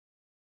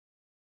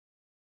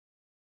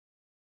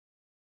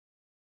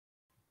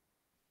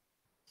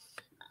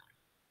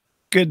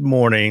Good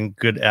morning,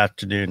 good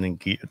afternoon, and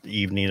good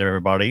evening,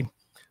 everybody.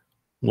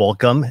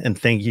 Welcome, and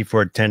thank you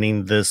for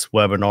attending this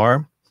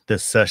webinar,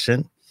 this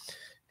session.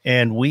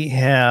 And we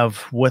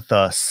have with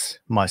us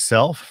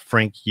myself,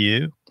 Frank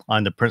Yu.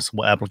 I'm the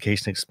Principal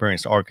Application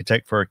Experience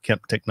Architect for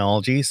Kemp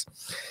Technologies.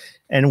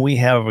 And we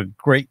have a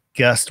great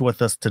guest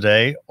with us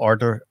today,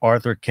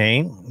 Arthur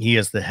Kane. He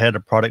is the Head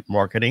of Product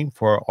Marketing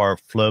for our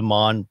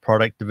Flowmon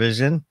product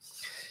division.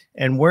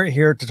 And we're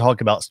here to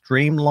talk about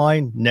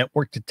Streamline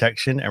network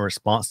detection and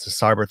response to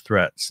cyber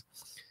threats.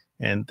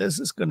 And this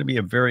is going to be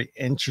a very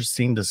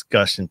interesting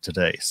discussion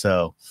today.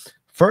 So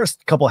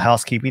first, a couple of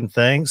housekeeping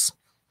things.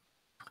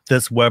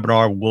 This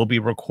webinar will be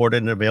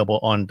recorded and available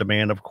on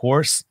demand, of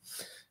course.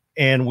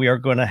 And we are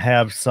going to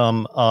have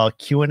some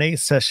Q&A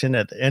session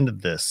at the end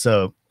of this.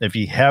 So if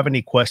you have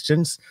any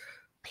questions,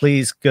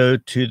 please go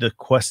to the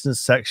questions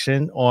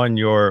section on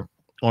your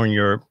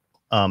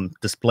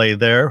display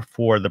there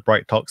for the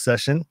Bright Talk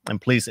session, and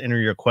please enter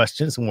your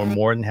questions, and we're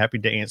more than happy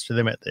to answer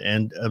them at the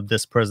end of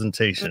this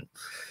presentation.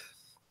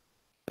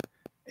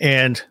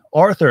 And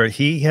Arthur,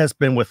 he has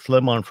been with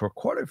Flowmon for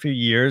quite a few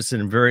years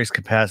in various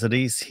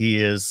capacities.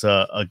 He is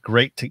a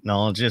great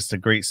technologist, a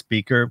great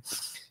speaker,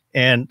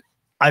 and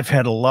I've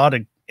had a lot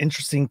of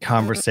interesting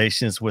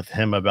conversations with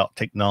him about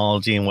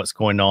technology and what's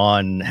going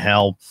on, and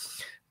how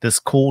this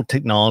cool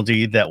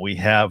technology that we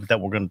have that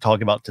we're going to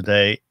talk about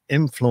today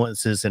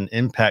influences and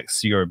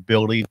impacts your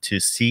ability to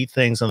see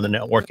things on the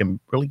network and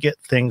really get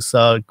things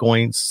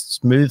going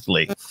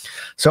smoothly.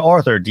 So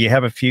Arthur, do you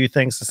have a few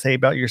things to say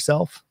about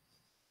yourself?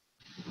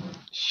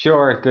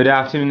 Sure. Good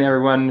afternoon,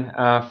 everyone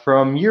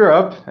from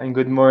Europe, and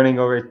good morning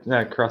over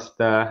across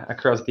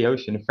the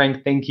ocean.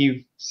 Frank, thank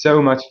you so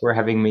much for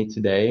having me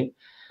today.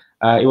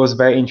 It was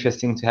very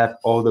interesting to have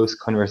all those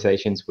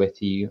conversations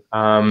with you.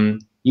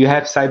 You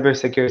have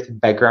cybersecurity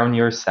background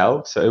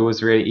yourself, so it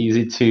was really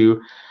easy to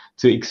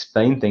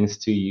explain things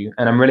to you.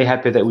 And I'm really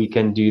happy that we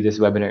can do this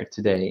webinar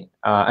today.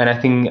 And I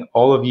think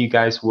all of you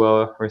guys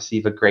will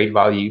receive a great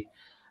value,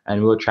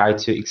 and we'll try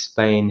to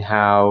explain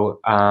how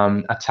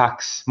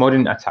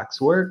modern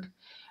attacks work,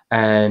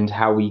 and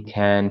how we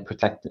can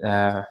protect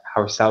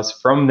ourselves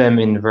from them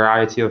in a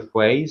variety of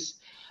ways,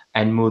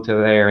 and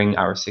multi-layering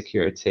our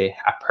security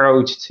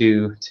approach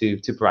to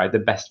provide the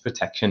best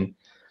protection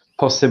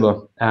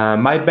possible.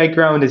 My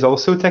background is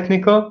also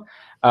technical,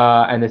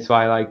 and that's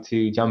why I like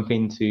to jump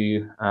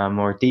into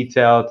more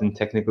detailed and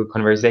technical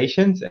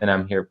conversations, and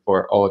I'm here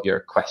for all of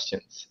your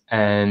questions.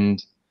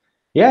 And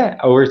yeah,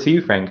 over to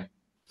you, Frank.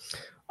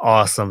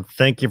 Awesome.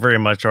 Thank you very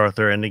much,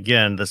 Arthur. And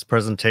again, this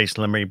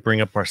presentation, let me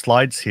bring up our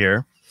slides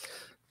here.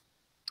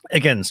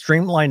 Again,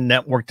 Streamline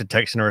network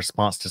detection and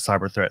response to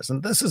cyber threats.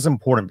 And this is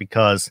important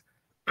because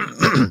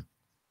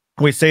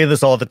we say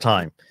this all the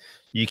time.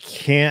 You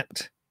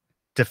can't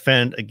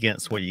defend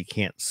against what you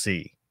can't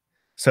see.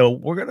 So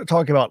we're going to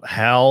talk about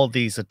how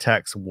these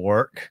attacks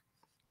work,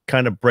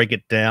 kind of break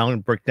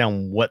down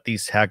what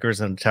these hackers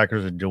and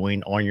attackers are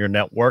doing on your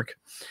network,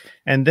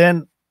 and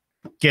then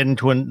get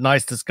into a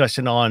nice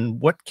discussion on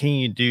what can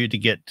you do to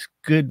get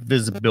good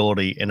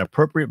visibility and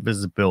appropriate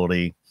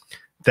visibility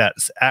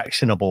that's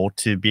actionable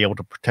to be able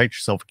to protect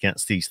yourself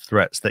against these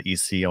threats that you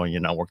see on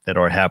your network that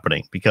are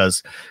happening.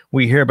 Because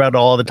we hear about it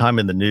all the time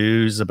in the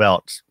news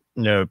about,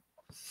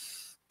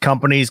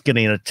 companies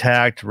getting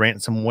attacked,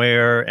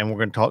 ransomware, and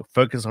we're going to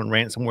focus on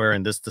ransomware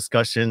in this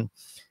discussion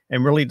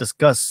and really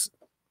discuss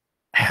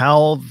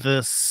how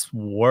this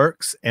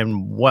works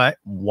and why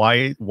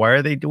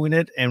are they doing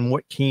it, and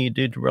what can you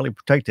do to really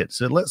protect it.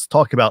 So let's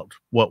talk about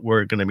what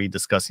we're going to be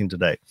discussing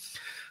today.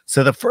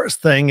 So the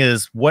first thing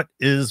is, what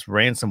is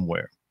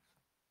ransomware?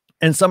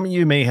 And some of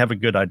you may have a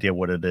good idea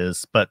what it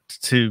is, but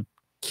to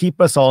keep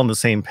us all on the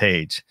same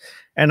page,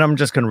 and I'm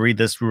just going to read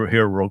this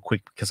here real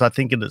quick because I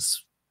think it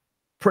is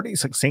pretty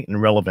succinct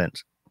and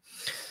relevant.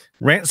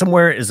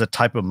 Ransomware is a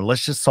type of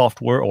malicious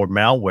software or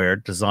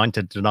malware designed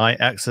to deny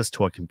access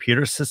to a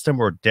computer system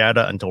or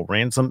data until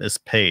ransom is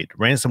paid.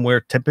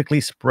 Ransomware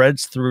typically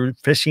spreads through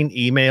phishing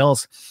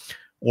emails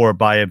or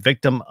by a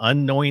victim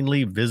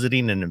unknowingly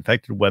visiting an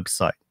infected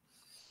website.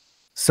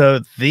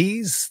 So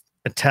these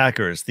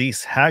attackers,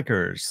 these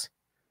hackers,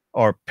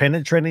 are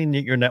penetrating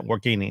your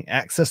network, gaining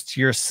access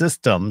to your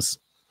systems,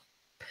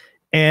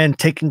 and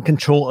taking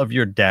control of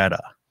your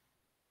data.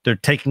 They're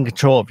taking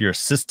control of your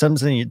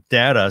systems and your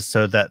data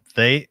so that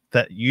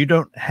you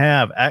don't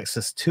have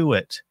access to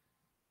it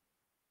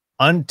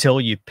until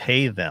you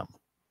pay them,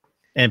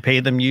 and pay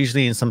them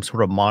usually in some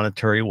sort of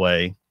monetary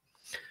way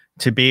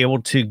to be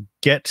able to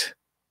get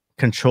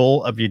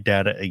control of your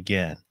data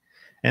again.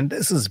 And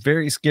this is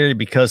very scary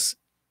because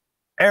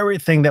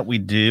everything that we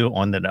do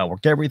on the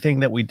network, everything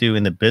that we do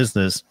in the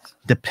business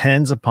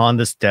depends upon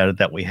this data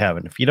that we have.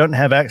 And if you don't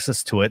have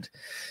access to it,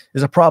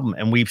 is a problem.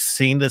 And we've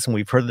seen this and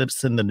we've heard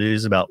this in the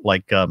news about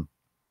like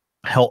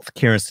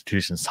healthcare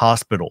institutions,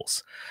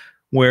 hospitals,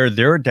 where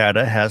their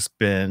data has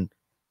been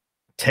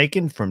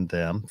taken from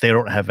them. They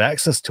don't have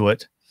access to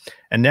it,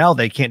 and now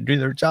they can't do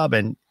their job.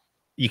 And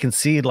you can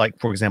see, like,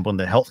 for example, in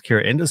the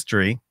healthcare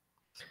industry,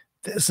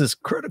 this is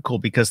critical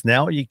because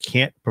now you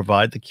can't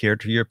provide the care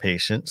to your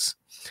patients.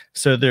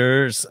 So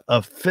there's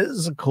a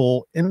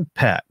physical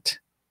impact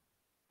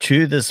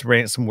to this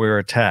ransomware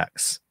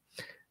attacks,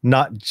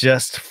 not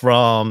just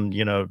from,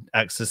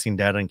 accessing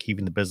data and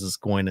keeping the business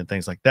going and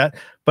things like that,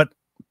 but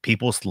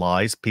people's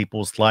lives,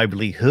 people's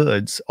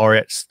livelihoods are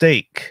at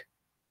stake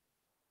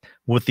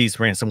with these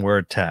ransomware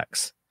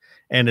attacks.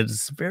 And it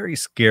is very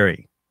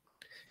scary.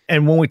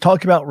 And when we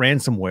talk about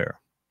ransomware,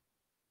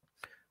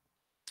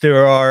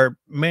 there are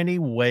many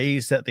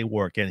ways that they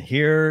work. And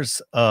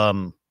here's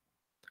a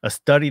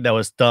study that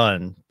was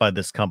done by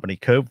this company,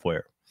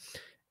 Coveware.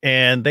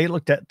 And they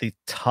looked at the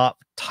top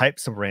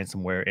types of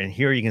ransomware. And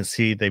here you can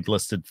see they've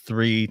listed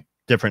 3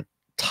 different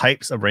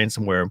types of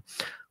ransomware: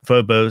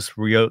 Phobos,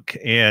 Ryuk,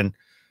 and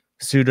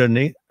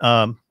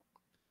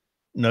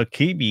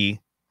Pseudonokibi.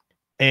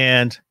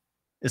 And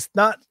it's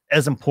not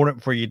as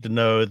important for you to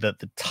know that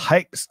the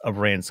types of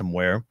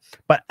ransomware,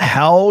 but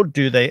how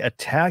do they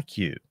attack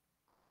you?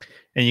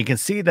 And you can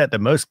see that the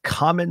most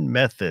common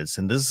methods,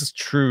 and this is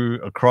true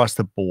across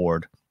the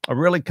board,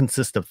 really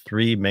consist of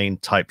 3 main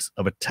types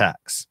of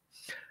attacks.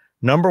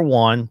 Number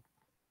 1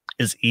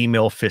 is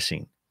email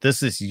phishing.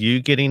 This is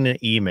you getting an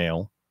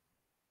email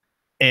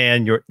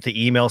and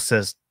the email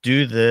says,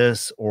 do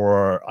this,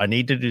 or I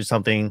need to do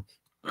something.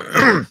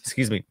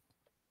 Excuse me.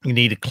 You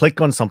need to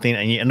click on something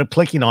and you end up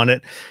clicking on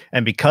it.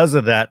 And because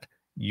of that,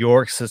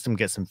 your system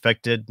gets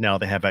infected. Now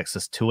they have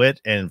access to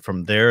it. And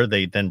from there,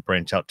 they then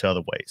branch out to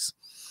other ways,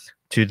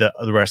 to the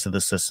rest of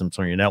the systems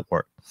on your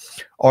network.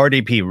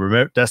 RDP,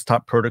 remote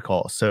desktop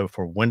protocol. So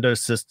for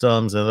Windows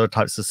systems and other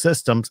types of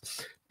systems,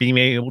 being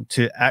able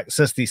to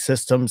access these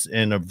systems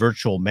in a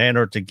virtual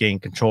manner to gain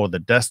control of the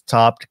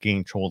desktop, to gain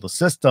control of the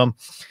system,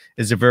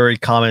 is a very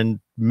common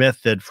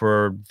method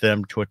for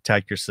them to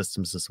attack your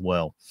systems as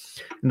well.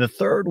 And the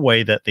third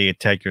way that they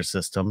attack your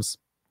systems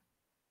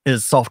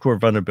is software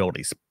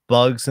vulnerabilities,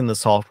 bugs in the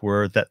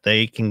software that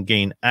they can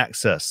gain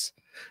access.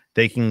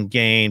 They can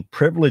gain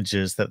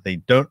privileges that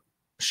they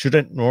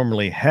shouldn't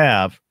normally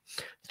have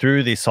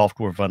through these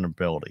software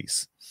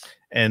vulnerabilities.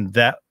 And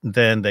that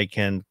then they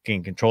can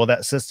gain control of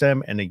that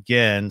system and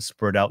again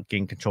spread out,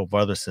 gain control of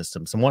other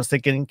systems. And once they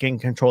gain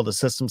control of the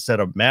systems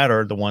that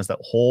matter, the ones that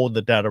hold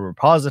the data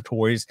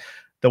repositories,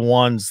 the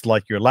ones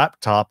like your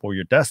laptop or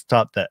your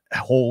desktop that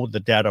hold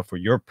the data for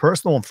your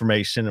personal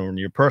information or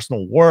your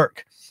personal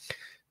work,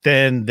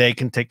 then they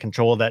can take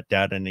control of that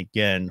data and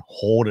again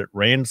hold it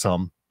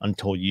ransom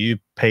until you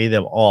pay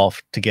them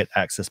off to get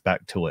access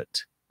back to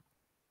it.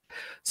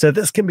 So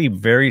this can be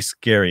very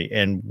scary,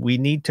 and we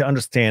need to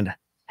understand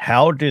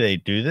how do they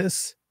do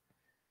this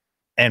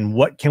and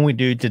what can we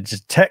do to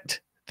detect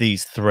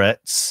these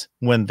threats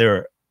when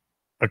they're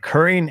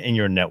occurring in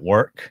your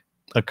network,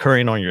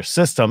 occurring on your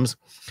systems,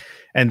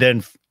 and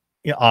then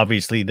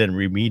obviously then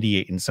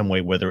remediate in some way,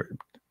 whether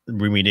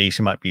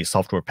remediation might be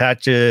software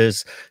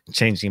patches,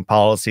 changing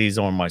policies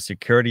on my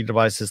security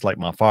devices like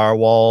my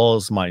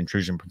firewalls, my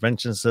intrusion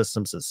prevention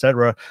systems,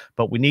 etc.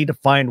 But we need to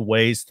find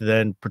ways to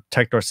then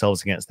protect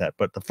ourselves against that.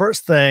 But the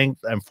first thing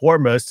and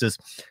foremost is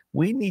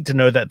we need to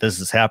know that this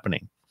is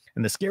happening.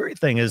 And the scary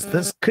thing is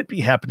this could be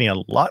happening a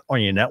lot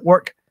on your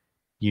network.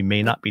 You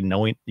may not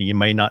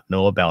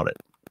know about it.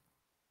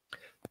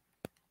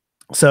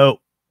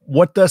 So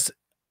what does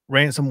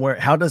ransomware,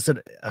 how does it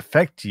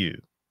affect you?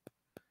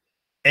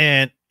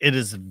 And it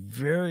is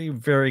very,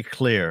 very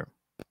clear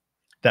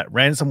that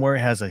ransomware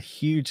has a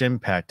huge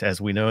impact,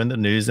 as we know in the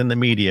news and the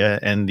media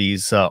and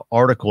these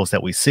articles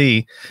that we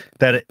see,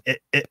 that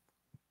it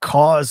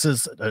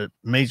causes a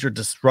major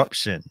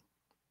disruption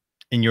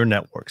in your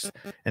networks.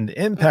 And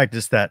the impact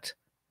is that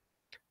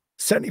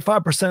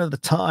 75% of the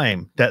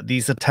time that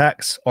these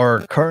attacks are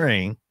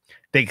occurring,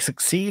 they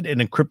succeed in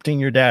encrypting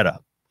your data.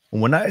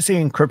 And when I say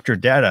encrypt your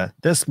data,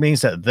 this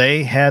means that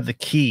they have the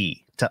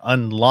key to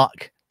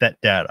unlock that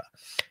data.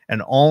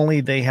 And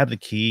only they have the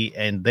key,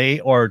 and they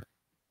are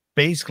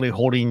basically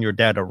holding your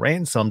data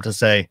ransom to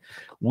say,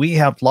 we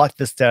have locked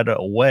this data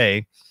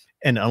away,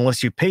 and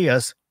unless you pay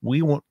us,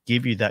 we won't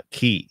give you that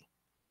key.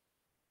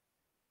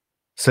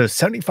 So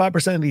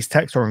 75% of these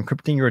attacks are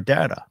encrypting your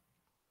data.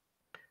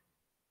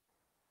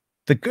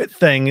 The good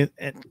thing,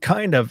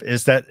 kind of,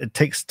 is that it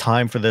takes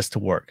time for this to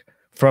work.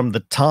 From the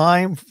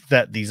time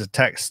that these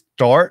attacks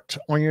start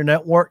on your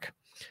network,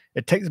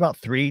 it takes about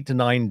 3 to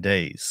 9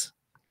 days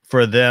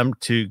for them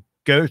to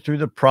go through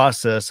the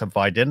process of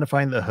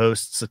identifying the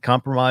hosts,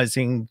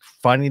 compromising,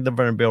 finding the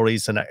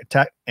vulnerabilities, and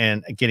attack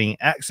and getting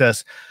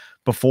access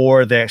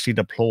before they actually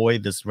deploy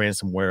this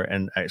ransomware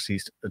and actually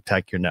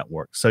attack your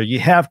network. So you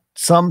have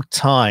some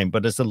time,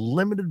 but it's a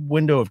limited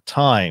window of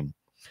time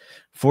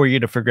for you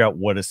to figure out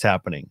what is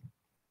happening.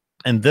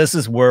 And this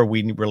is where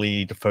we really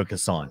need to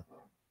focus on.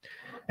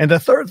 And the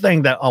third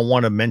thing that I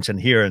want to mention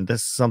here, and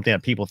this is something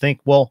that people think,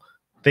 well,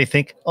 they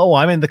think, oh,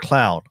 I'm in the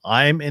cloud.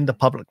 I'm in the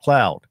public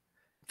cloud.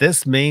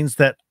 This means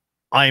that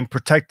I'm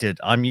protected.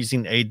 I'm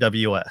using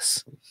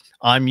AWS.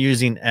 I'm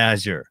using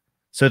Azure.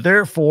 So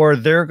therefore,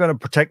 they're going to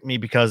protect me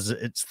because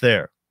it's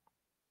there.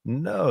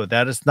 No,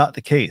 that is not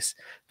the case.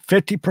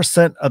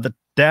 50% of the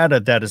data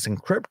that is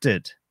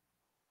encrypted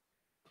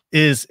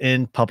is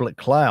in public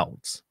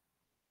clouds.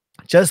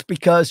 Just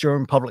because you're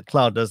in public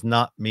cloud does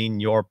not mean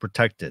you're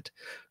protected.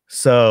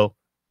 So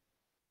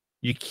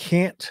you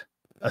can't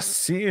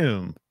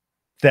assume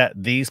that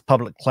these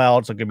public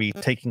clouds are going to be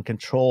taking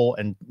control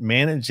and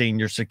managing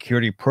your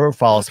security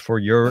profiles for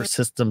your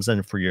systems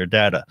and for your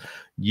data.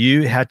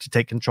 You have to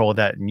take control of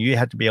that, and you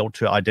have to be able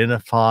to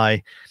identify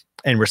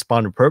and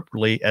respond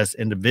appropriately as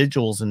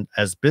individuals and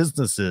as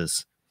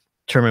businesses,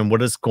 determine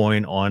what is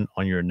going on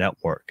your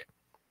network.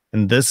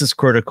 And this is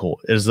critical.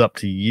 It is up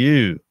to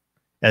you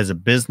as a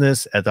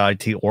business, as an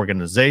IT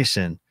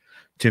organization,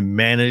 to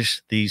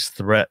manage these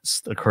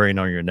threats occurring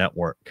on your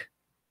network.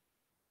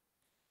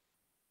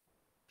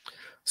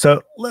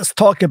 So let's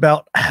talk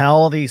about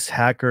how these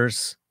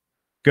hackers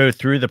go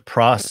through the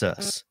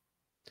process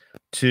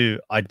to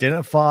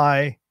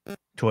identify,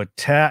 to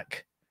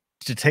attack,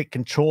 to take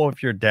control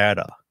of your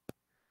data.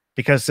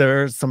 Because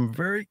there are some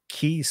very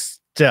key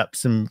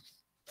steps and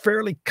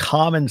fairly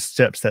common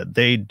steps that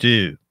they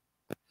do.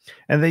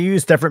 And they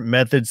use different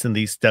methods in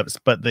these steps,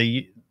 but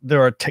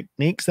there are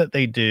techniques that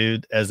they do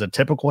as a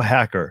typical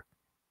hacker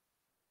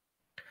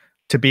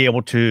to be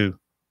able to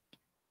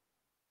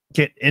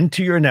get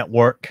into your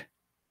network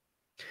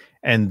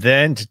and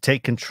then to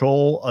take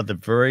control of the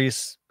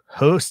various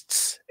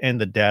hosts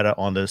and the data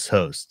on those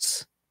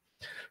hosts.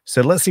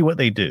 So let's see what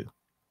they do.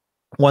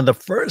 One of the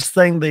first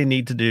thing they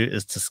need to do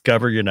is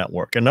discover your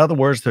network. In other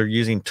words, they're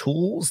using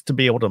tools to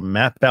be able to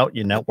map out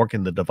your network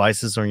and the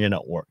devices on your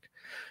network.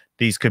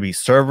 These could be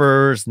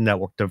servers,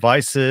 network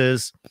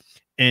devices,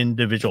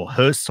 individual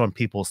hosts on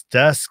people's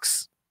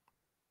desks.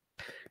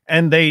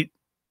 And they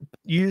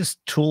use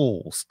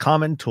tools,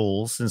 common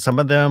tools, and some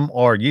of them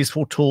are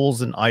useful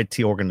tools in IT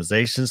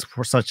organizations,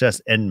 such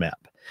as Nmap.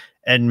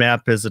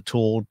 Nmap is a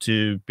tool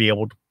to be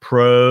able to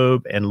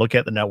probe and look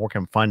at the network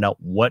and find out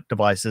what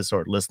devices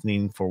are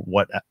listening for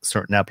what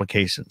certain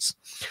applications.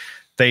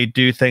 They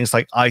do things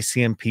like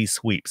ICMP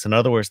sweeps. In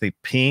other words, they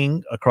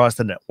ping across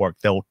the network.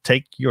 They'll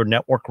take your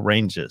network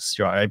ranges,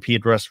 your IP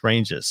address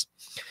ranges,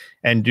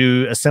 and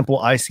do a simple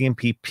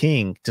ICMP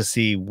ping to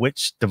see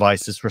which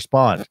devices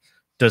respond.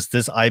 Does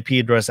this IP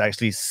address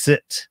actually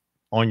sit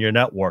on your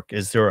network?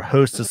 Is there a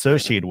host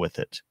associated with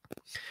it?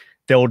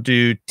 They'll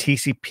do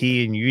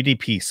TCP and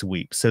UDP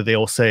sweeps. So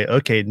they'll say,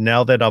 okay,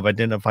 now that I've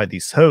identified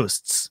these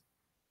hosts,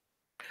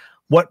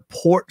 what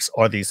ports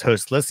are these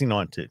hosts listening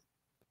onto?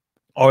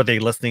 Are they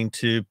listening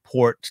to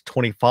port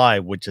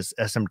 25, which is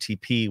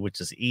SMTP,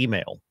 which is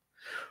email?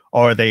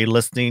 Are they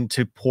listening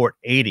to port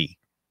 80,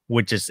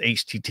 which is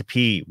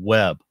HTTP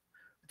web?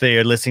 They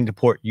are listening to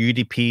port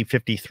UDP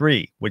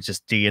 53, which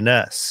is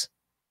DNS.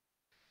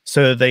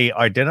 So they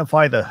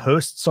identify the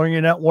hosts on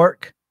your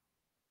network,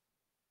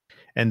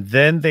 and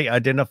then they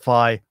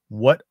identify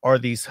what are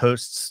these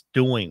hosts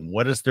doing?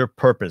 What is their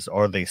purpose?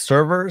 Are they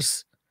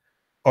servers?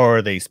 Or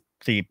are they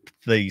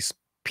these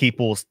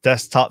people's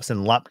desktops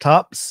and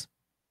laptops?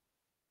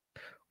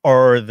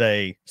 Or are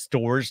they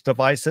storage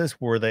devices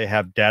where they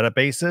have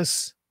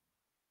databases?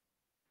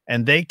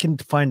 And they can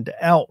find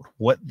out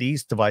what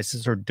these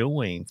devices are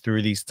doing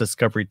through these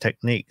discovery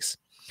techniques.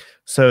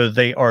 So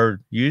they are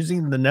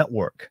using the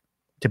network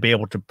to be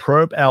able to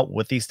probe out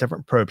with these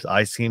different probes,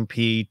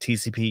 ICMP,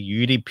 TCP,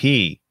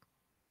 UDP,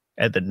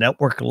 at the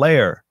network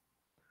layer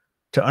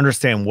to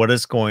understand what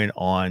is going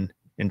on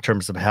in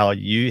terms of how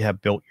you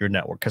have built your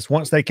network. Because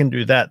once they can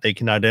do that, they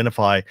can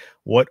identify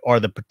what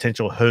are the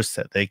potential hosts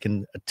that they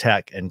can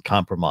attack and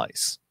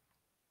compromise.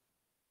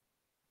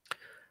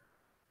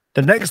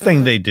 The next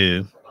thing they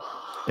do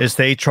is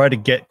they try to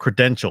get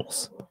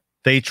credentials.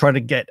 They try to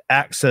get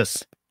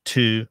access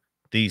to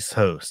these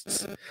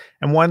hosts.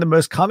 And one of the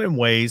most common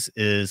ways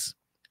is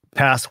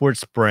password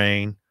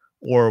spraying,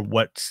 or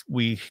what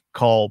we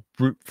call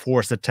brute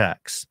force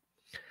attacks.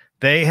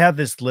 They have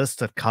this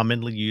list of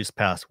commonly used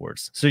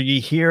passwords. So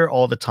you hear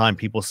all the time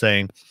people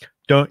saying,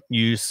 don't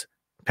use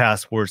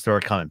passwords that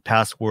are common.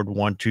 Password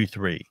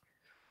 123,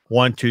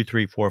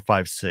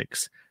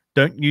 123456.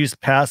 Don't use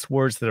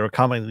passwords that are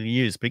commonly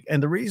used.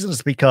 And the reason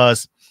is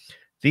because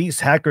these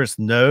hackers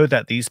know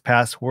that these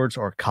passwords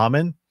are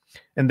common,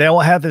 and they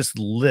will have this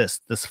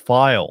list, this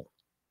file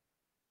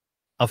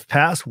of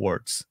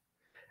passwords,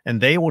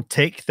 and they will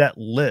take that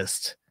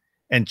list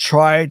and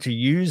try to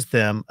use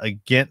them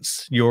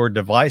against your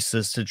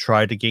devices to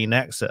try to gain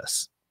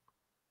access.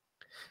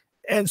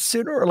 And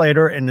sooner or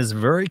later, and is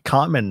very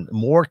common,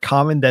 more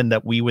common than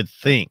that we would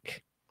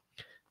think,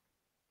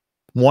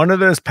 one of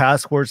those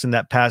passwords in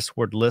that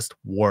password list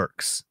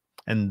works,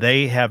 and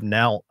they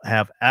now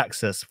have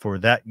access for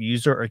that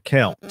user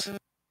account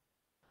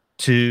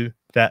to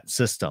that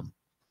system.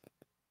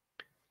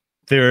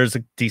 There's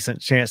a decent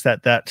chance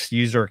that that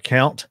user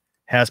account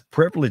has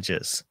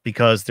privileges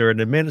because they're an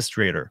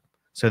administrator,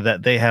 so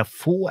that they have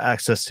full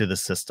access to the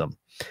system.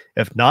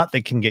 If not,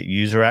 they can get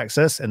user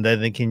access, and then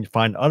they can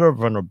find other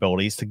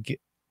vulnerabilities to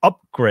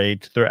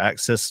upgrade their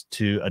access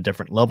to a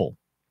different level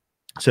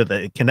so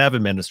that it can have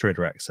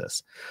administrator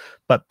access.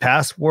 But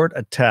password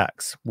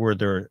attacks where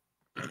they're,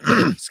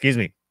 excuse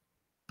me,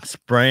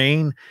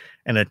 spraying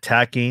and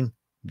attacking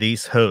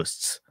these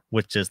hosts,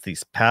 which is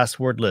these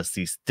password lists,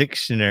 these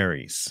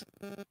dictionaries,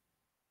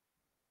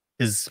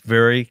 is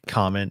very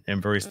common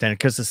and very standard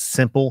because it's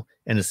simple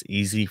and it's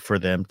easy for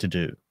them to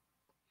do.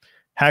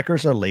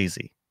 Hackers are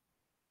lazy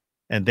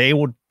and they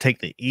will take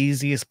the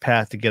easiest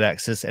path to get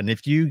access. And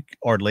if you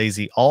are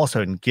lazy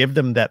also and give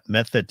them that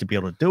method to be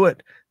able to do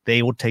it,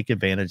 they will take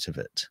advantage of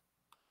it.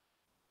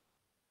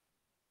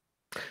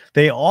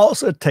 They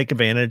also take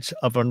advantage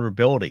of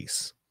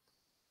vulnerabilities.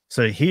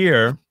 So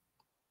here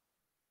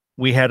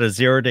we had a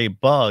 0-day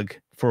bug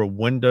for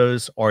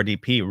Windows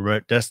RDP,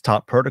 Remote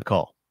Desktop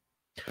Protocol,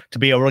 to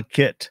be able to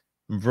get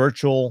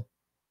virtual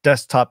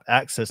desktop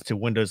access to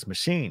Windows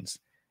machines.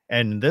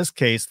 And in this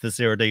case, the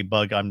 0-day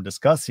bug I'm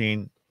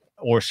discussing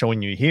or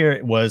showing you here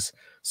was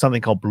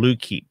something called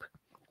Bluekeep,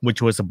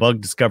 which was a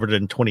bug discovered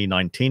in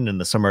 2019, in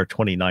the summer of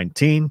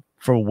 2019,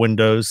 for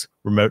Windows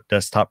Remote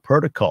Desktop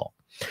Protocol.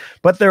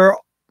 But there are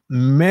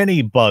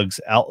many bugs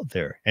out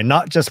there, and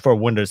not just for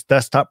Windows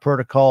Desktop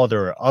Protocol.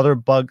 There are other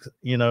bugs,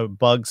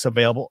 bugs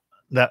available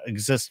that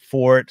exist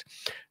for it.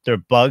 There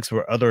are bugs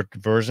for other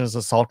versions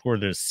of software.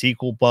 There's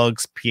SQL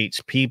bugs,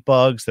 PHP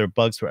bugs. There are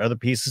bugs for other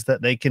pieces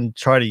that they can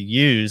try to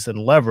use and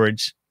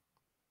leverage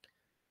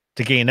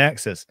to gain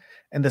access.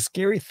 And the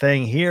scary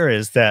thing here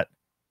is that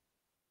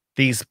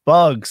these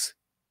bugs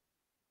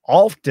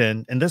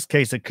often, in this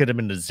case, it could have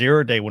been the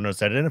 0-day when it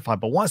was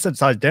identified, but once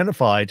it's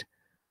identified,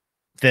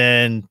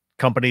 then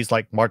companies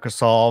like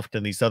Microsoft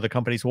and these other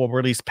companies will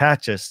release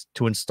patches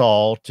to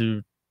install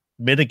to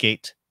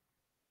mitigate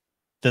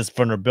this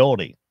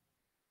vulnerability.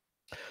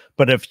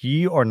 But if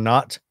you are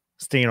not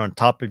staying on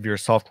top of your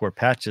software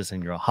patches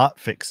and your hot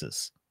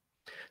fixes,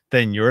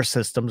 then your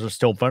systems are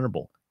still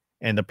vulnerable.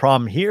 And the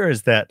problem here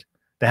is that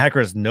the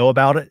hackers know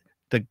about it.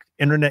 The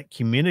internet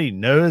community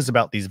knows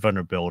about these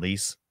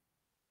vulnerabilities.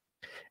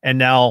 And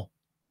now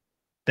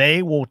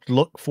they will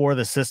look for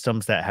the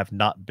systems that have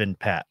not been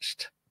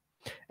patched.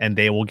 And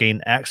they will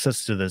gain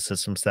access to the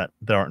systems that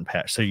aren't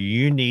patched. So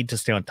you need to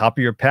stay on top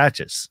of your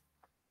patches.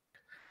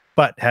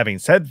 But having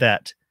said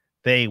that,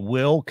 they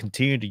will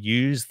continue to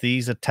use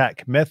these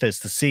attack methods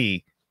to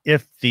see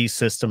if these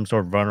systems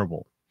are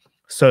vulnerable.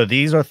 So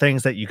these are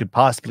things that you could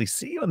possibly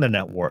see on the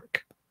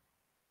network.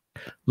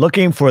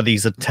 Looking for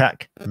these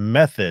attack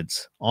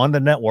methods on the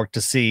network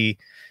to see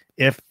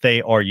if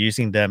they are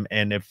using them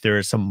and if there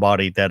is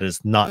somebody that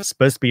is not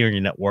supposed to be on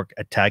your network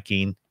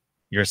attacking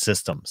your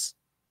systems.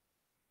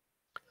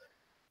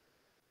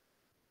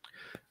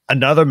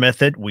 Another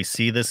method, we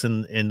see this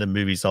in the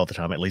movies all the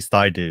time, at least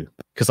I do,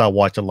 because I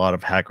watch a lot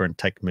of hacker and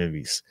tech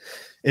movies,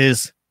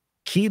 is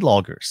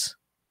keyloggers.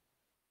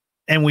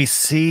 And we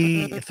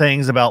see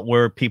things about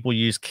where people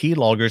use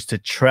keyloggers to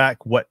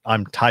track what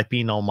I'm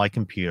typing on my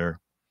computer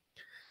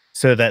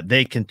so that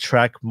they can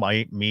track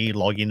me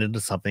logging into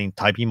something,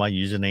 typing my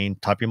username,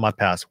 typing my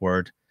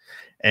password,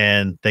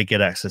 and they get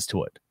access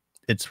to it.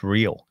 It's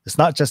real. It's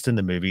not just in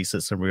the movies,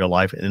 it's in real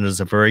life, and it is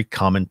a very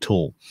common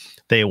tool.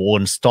 They will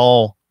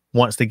install,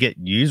 once they get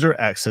user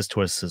access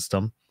to a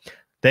system,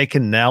 they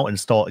can now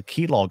install a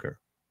keylogger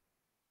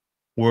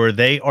where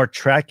they are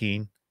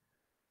tracking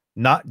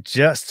not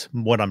just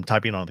what I'm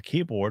typing on the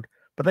keyboard,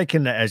 but they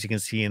can, as you can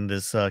see in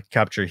this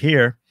capture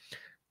here,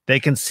 they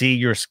can see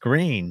your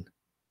screen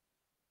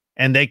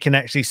and they can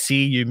actually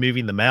see you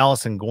moving the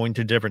mouse and going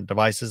to different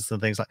devices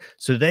and things like,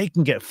 so they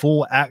can get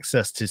full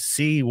access to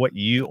see what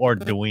you are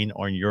doing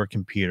on your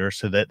computer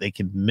so that they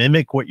can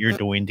mimic what you're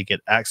doing to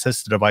get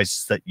access to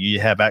devices that you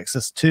have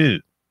access to,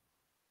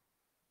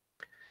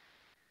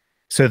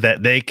 so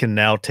that they can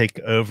now take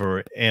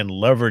over and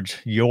leverage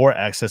your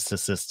access to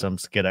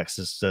systems, get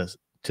access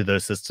to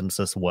those systems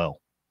as well.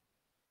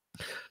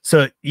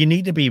 So you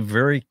need to be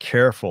very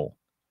careful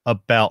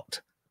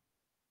about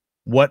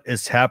what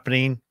is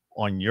happening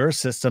on your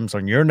systems,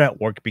 on your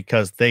network,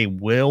 because they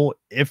will,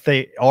 if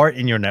they are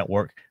in your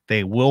network,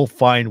 they will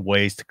find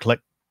ways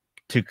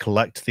to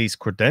collect these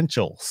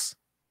credentials,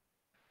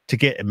 to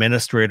get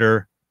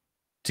administrator,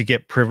 to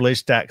get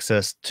privileged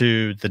access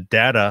to the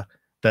data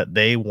that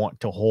they want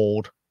to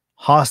hold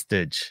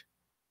hostage,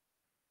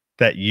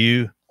 that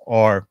you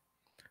are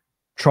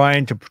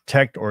trying to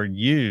protect or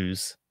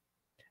use,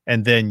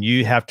 and then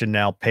you have to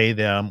now pay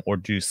them or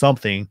do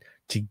something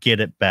to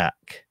get it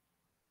back.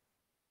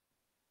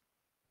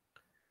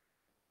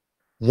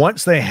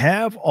 Once they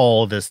have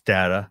all this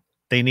data,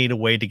 they need a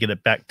way to get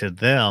it back to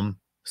them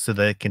so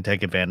they can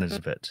take advantage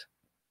of it.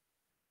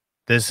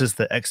 This is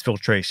the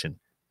exfiltration,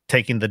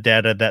 taking the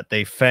data that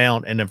they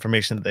found and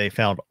information that they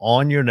found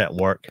on your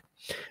network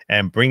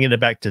and bringing it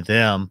back to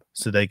them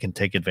so they can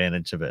take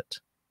advantage of it.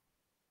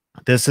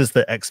 This is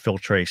the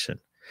exfiltration.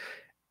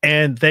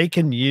 And they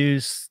can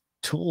use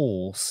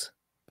tools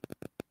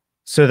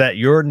so that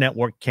your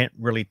network can't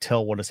really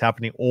tell what is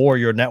happening, or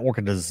your network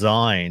is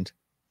designed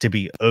to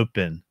be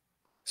open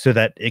so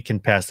that it can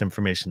pass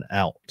information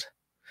out.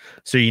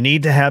 So you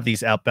need to have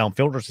these outbound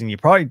filters, and you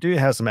probably do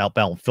have some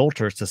outbound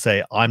filters to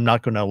say, I'm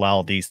not going to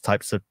allow these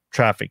types of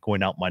traffic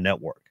going out my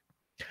network.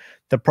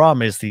 The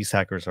problem is these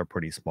hackers are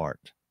pretty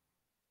smart.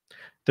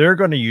 They're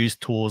going to use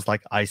tools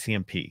like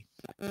ICMP.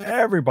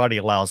 Everybody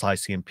allows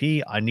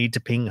ICMP. I need to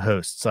ping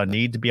hosts. I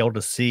need to be able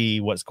to see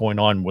what's going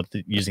on with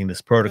using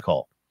this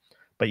protocol.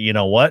 But you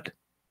know what?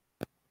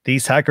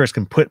 These hackers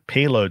can put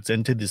payloads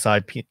into this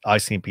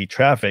ICMP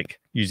traffic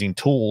using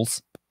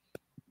tools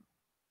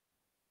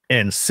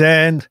and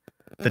send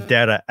the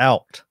data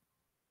out,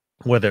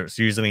 whether it's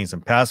usernames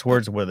and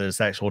passwords, whether it's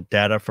actual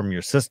data from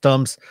your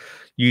systems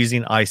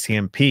using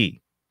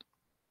ICMP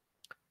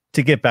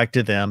to get back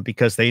to them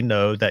because they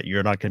know that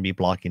you're not going to be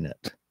blocking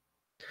it.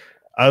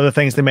 Other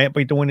things they might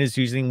be doing is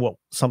using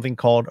something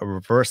called a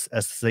reverse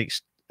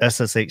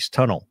SSH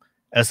tunnel.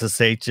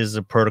 SSH is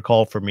a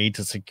protocol for me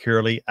to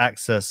securely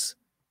access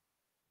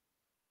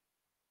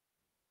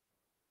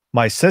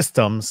my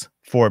systems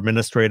for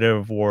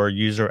administrative or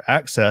user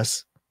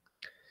access.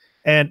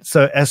 And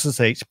so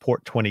SSH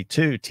port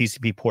 22,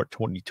 TCP port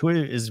 22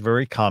 is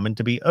very common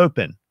to be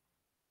open.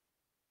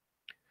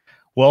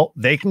 Well,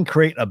 they can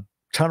create a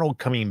tunnel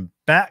coming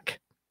back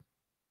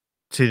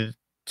to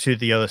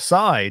the other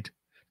side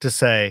to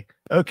say,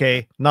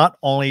 okay, not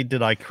only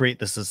did I create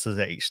this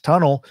SSH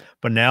tunnel,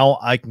 but now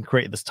I can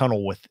create this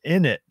tunnel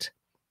within it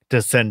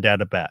to send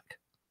data back.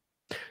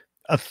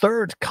 A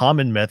third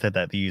common method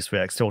that they use for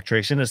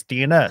exfiltration is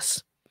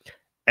DNS.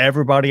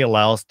 Everybody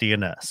allows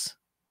DNS.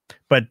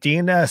 But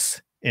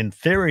DNS, in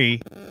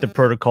theory, the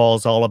protocol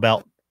is all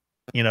about,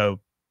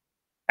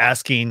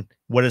 asking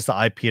what is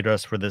the IP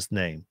address for this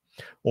name,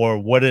 or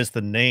what is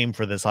the name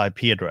for this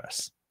IP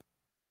address.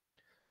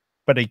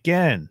 But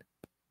again,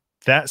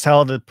 that's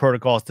how the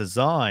protocol is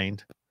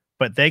designed,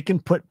 but they can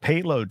put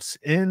payloads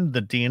in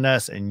the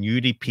DNS and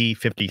UDP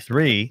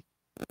 53,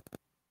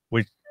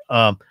 which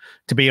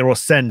to be able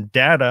to send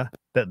data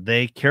that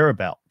they care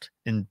about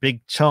in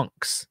big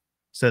chunks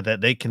so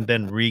that they can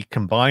then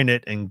recombine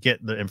it and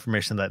get the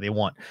information that they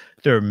want.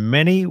 There are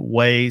many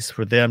ways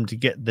for them to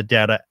get the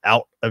data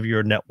out of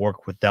your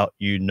network without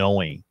you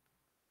knowing,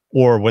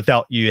 or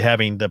without you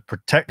having the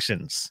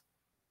protections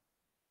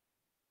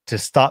to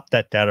stop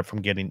that data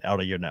from getting out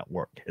of your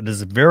network. It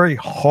is very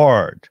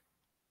hard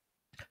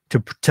to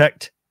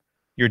protect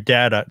your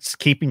data,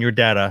 keeping your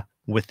data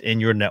within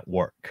your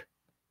network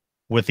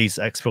with these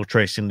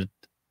exfiltration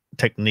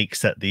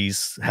techniques that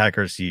these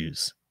hackers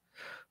use.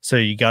 So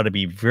you got to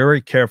be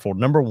very careful.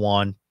 Number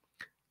one,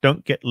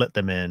 don't let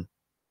them in.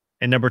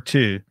 And number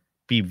two,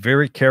 be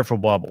very careful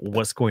about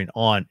what's going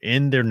on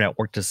in their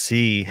network to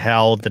see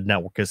how the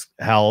network is,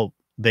 how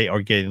they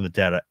are getting the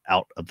data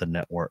out of the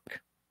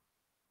network.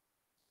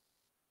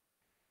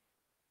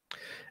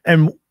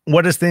 And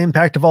what is the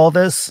impact of all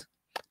this?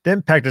 The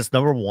impact is,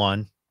 number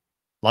one,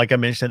 like I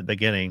mentioned at the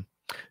beginning,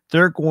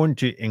 they're going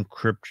to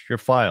encrypt your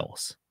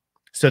files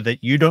so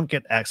that you don't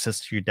get access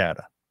to your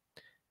data.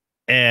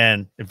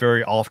 And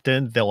very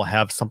often they'll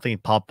have something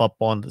pop up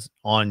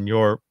on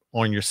your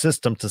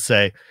system to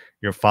say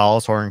your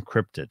files are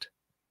encrypted.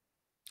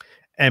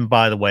 And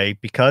by the way,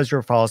 because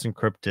your files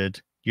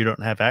encrypted, you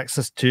don't have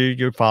access to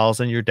your files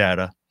and your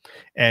data,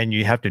 and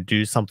you have to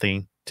do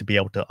something to be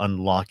able to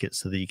unlock it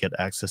so that you get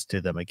access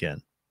to them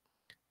again.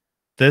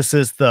 This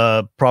is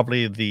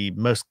probably the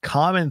most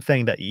common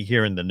thing that you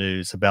hear in the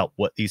news about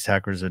what these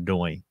hackers are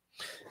doing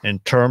in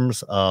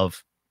terms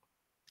of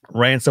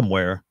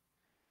ransomware,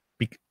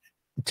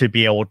 to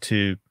be able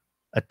to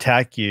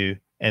attack you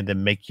and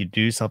then make you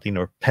do something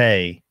or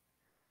pay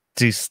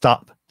to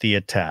stop the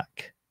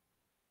attack.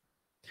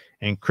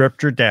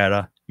 Encrypt your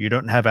data. You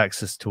don't have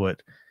access to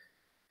it.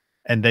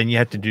 And then you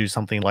have to do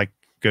something like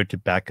go to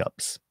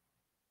backups.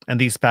 And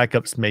these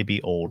backups may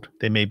be old.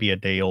 They may be a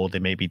day old. They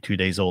may be 2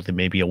 days old. They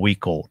may be a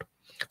week old.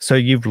 So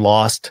you've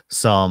lost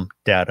some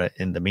data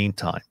in the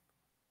meantime.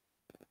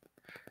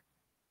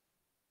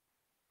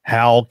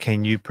 How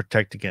can you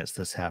protect against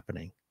this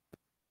happening?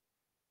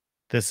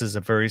 This is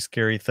a very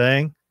scary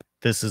thing.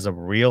 This is a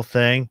real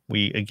thing.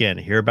 We, again,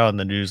 hear about in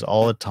the news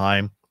all the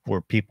time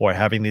where people are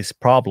having these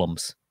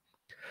problems,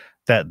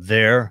 that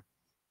their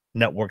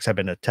networks have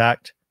been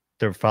attacked,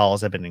 their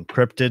files have been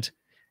encrypted,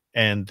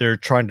 and they're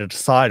trying to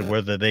decide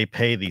whether they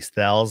pay these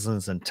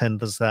thousands and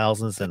tens of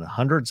thousands and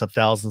hundreds of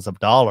thousands of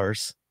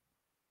dollars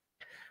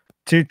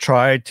to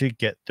try to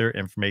get their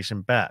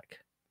information back.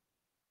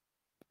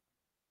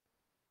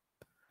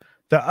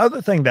 The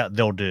other thing that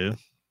they'll do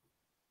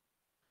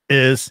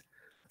is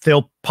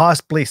they'll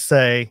possibly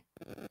say,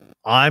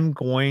 I'm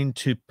going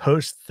to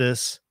post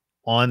this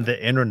on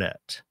the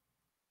internet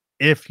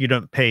if you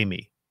don't pay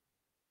me.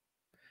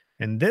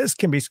 And this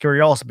can be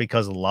scary also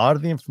because a lot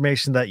of the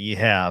information that you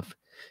have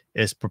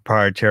is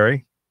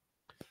proprietary.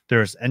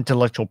 There's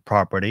intellectual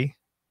property.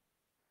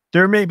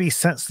 There may be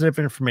sensitive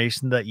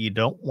information that you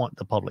don't want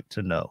the public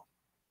to know,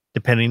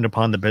 depending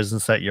upon the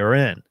business that you're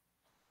in.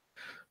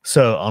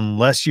 So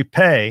unless you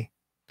pay,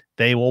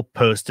 they will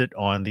post it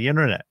on the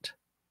internet,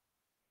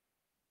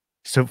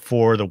 so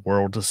for the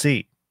world to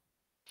see.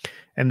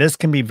 And this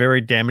can be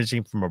very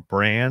damaging from a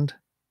brand.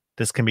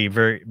 This can be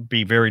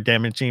very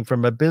damaging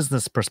from a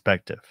business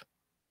perspective.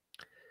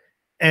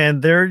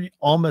 And they're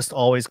almost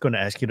always going to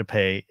ask you to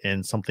pay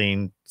in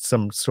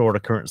some sort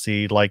of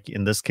currency, like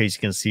in this case,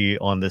 you can see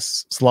on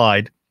this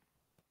slide,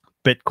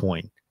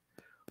 Bitcoin.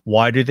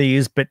 Why do they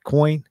use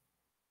Bitcoin?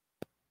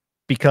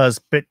 Because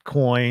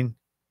Bitcoin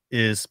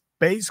is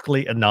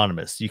basically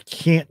anonymous. You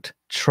can't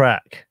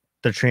track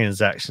the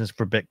transactions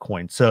for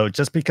Bitcoin. So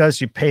just because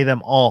you pay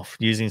them off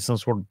using some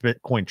sort of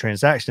Bitcoin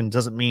transaction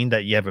doesn't mean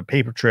that you have a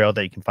paper trail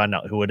that you can find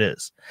out who it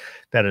is.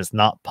 That is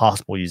not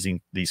possible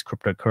using these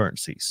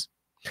cryptocurrencies.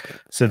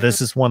 So this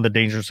is one of the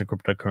dangers of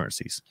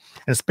cryptocurrencies.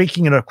 And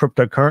speaking of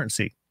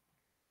cryptocurrency,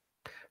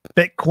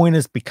 Bitcoin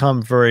has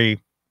become very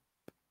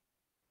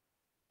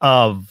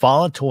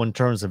volatile in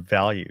terms of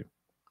value.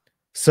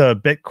 So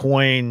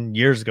Bitcoin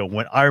years ago,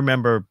 when I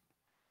remember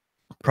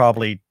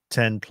probably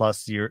 10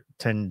 plus year,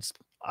 10,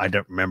 I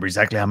don't remember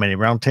exactly how many,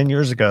 around 10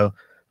 years ago,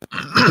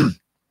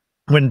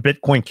 when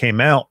Bitcoin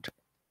came out,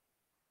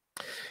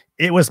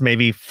 it was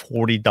maybe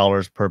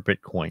 $40 per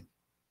Bitcoin.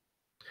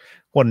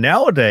 Well,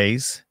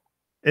 nowadays,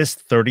 it's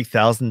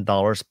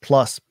 $30,000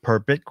 plus per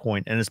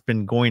Bitcoin, and it's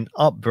been going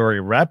up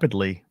very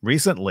rapidly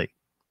recently.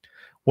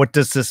 What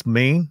does this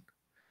mean?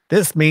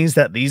 This means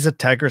that these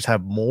attackers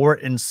have more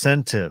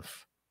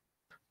incentive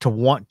to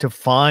want to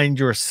find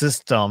your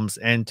systems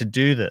and to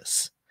do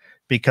this,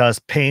 because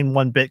paying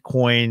one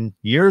Bitcoin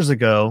years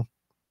ago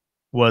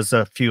was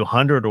a few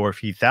hundred or a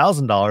few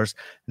 $1,000s.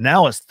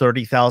 Now it's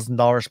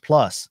 $30,000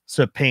 plus.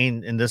 So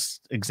paying, in this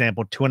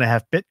example,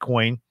 2.5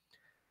 Bitcoin,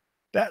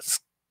 that's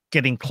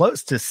getting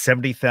close to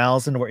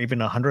 $70,000 or even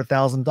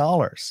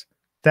 $100,000.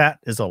 That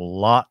is a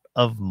lot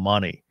of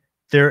money.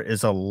 There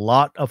is a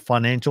lot of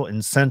financial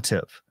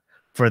incentive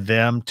for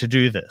them to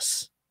do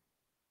this.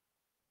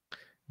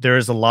 There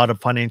is a lot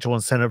of financial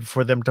incentive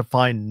for them to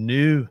find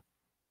new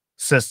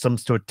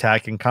systems to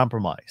attack and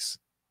compromise.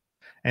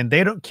 And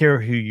they don't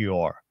care who you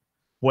are.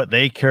 What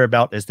they care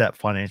about is that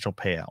financial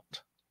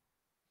payout.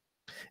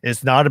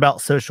 It's not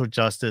about social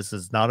justice.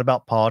 It's not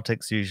about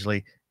politics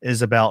usually.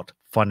 It's about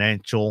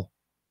financial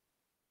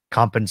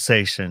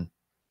compensation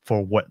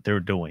for what they're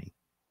doing.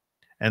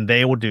 And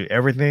they will do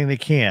everything they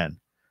can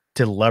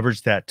to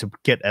leverage that to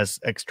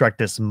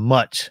extract as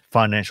much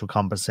financial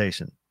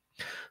compensation.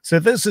 So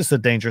this is the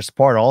dangerous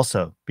part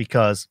also,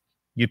 because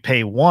you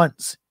pay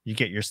once, you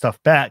get your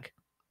stuff back.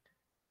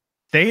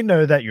 They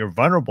know that you're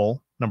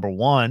vulnerable, number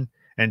one,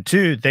 and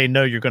two, they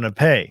know you're going to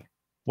pay.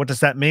 What does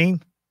that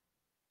mean?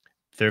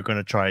 They're going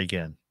to try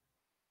again.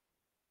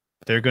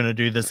 They're going to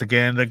do this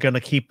again. They're going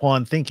to keep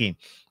on thinking.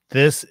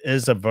 This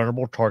is a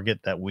vulnerable target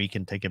that we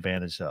can take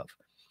advantage of.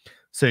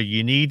 So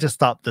you need to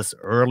stop this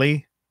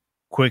early,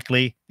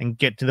 quickly, and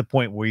get to the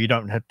point where you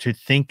don't have to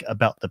think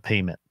about the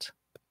payment.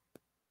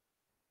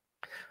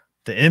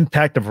 The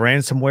impact of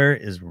ransomware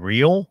is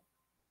real.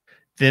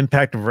 The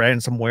impact of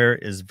ransomware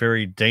is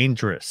very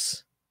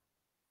dangerous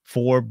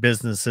for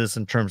businesses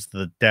in terms of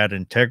the data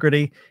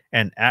integrity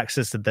and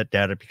access to that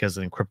data because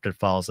of encrypted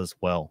files as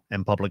well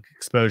and public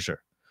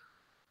exposure.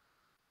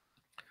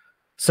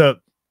 So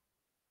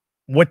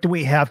what do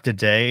we have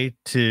today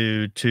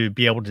to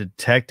be able to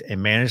detect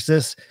and manage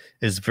this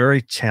is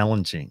very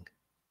challenging.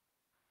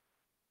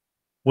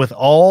 With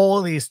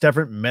all these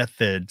different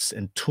methods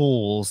and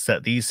tools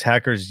that these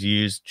hackers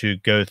use to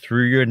go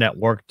through your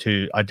network,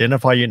 to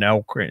identify your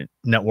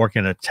network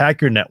and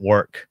attack your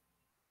network,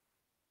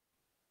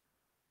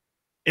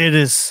 there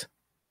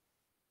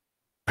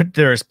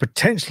is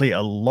potentially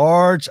a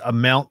large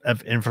amount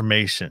of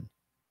information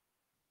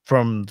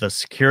from the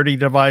security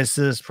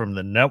devices, from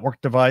the network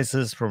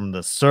devices, from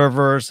the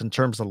servers in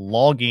terms of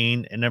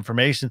logging and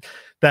information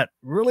that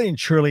really and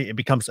truly it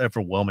becomes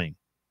overwhelming.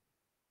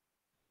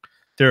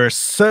 There is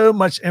so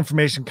much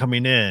information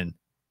coming in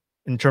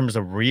terms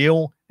of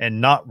real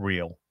and not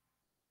real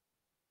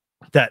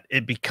that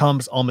it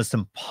becomes almost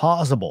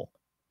impossible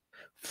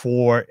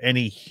for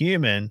any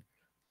human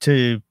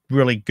to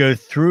really go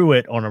through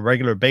it on a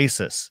regular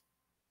basis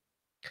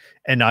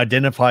and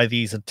identify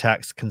these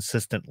attacks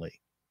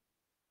consistently.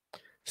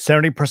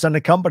 70%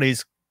 of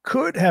companies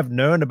could have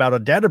known about a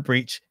data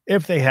breach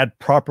if they had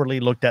properly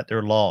looked at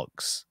their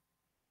logs.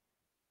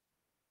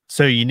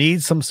 So you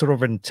need some sort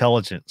of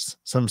intelligence,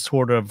 some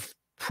sort of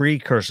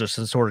precursor,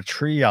 some sort of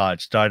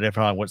triage to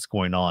identify what's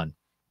going on.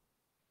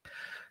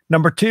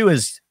 Number two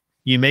is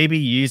you may be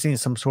using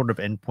some sort of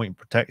endpoint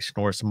protection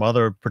or some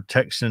other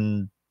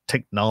protection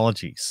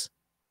technologies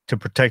to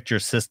protect your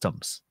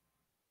systems.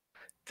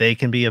 They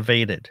can be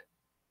evaded.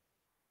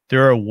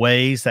 There are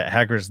ways that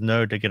hackers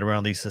know to get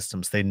around these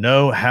systems. They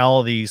know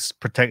how these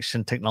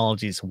protection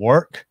technologies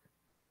work,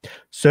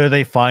 so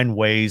they find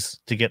ways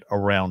to get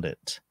around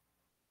it.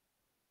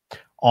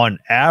 On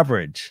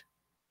average,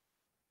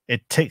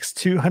 it takes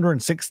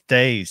 206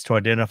 days to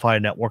identify a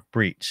network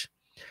breach.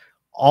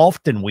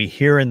 Often we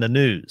hear in the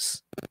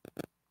news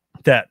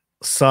that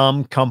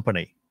some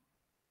company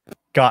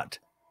got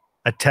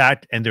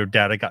attacked and their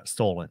data got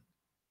stolen.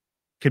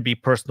 Could be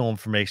personal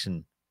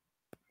information,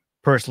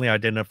 personally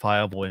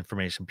identifiable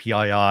information,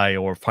 PII,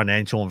 or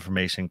financial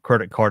information,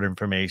 credit card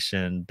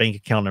information, bank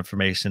account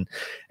information,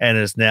 and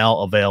is now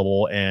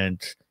available,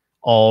 and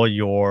all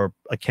your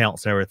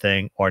accounts and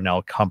everything are now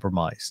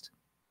compromised.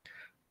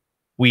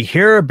 We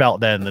hear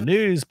about that in the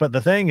news, but the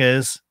thing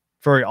is,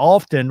 very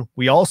often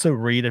we also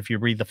read, if you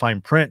read the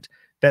fine print,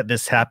 that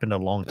this happened a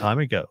long time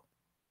ago.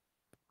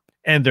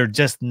 And they're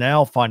just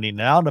now finding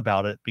out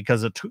about it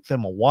because it took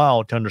them a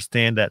while to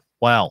understand that,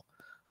 wow,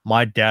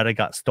 my data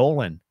got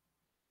stolen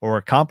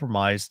or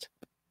compromised,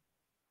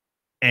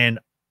 and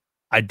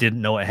I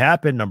didn't know it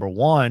happened, number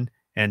one.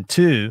 And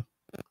two,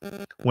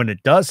 when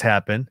it does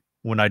happen,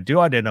 when I do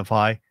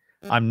identify,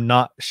 I'm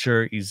not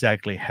sure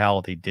exactly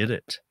how they did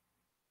it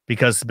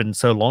because it's been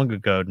so long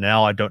ago.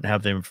 Now I don't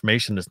have the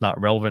information. It's not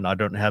relevant. I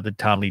don't have the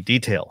timely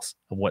details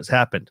of what's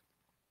happened.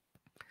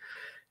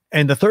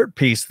 And the third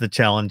piece of the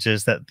challenge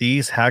is that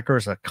these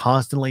hackers are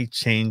constantly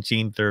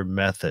changing their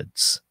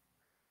methods.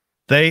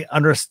 They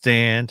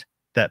understand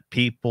that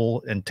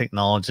people and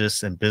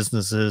technologists and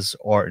businesses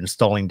are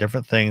installing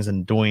different things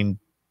and doing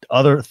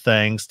other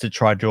things to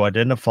try to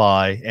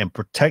identify and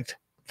protect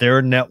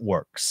their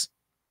networks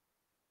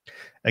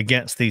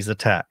against these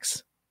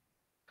attacks.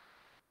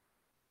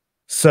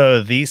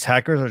 So these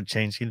hackers are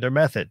changing their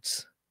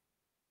methods,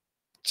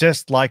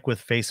 just like with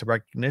face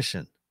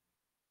recognition.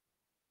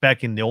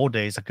 Back in the old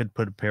days, I could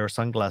put a pair of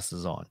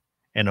sunglasses on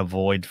and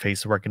avoid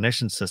face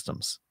recognition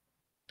systems.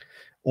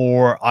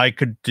 Or I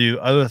could do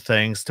other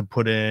things to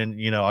put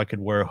in, I could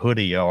wear a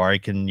hoodie, or I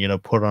can,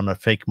 put on a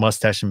fake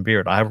mustache and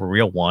beard. I have a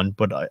real one,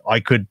 but I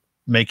could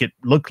make it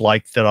look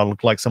like that I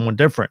look like someone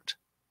different.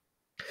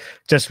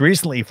 Just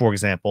recently, for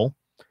example,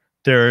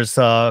 there's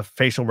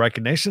facial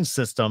recognition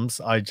systems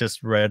I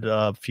just read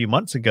a few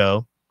months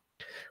ago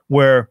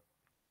where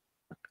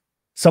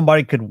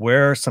somebody could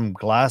wear some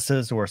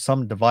glasses or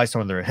some device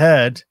on their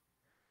head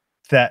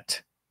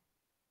that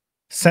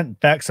sent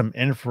back some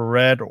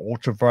infrared or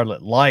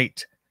ultraviolet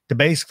light to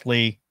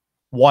basically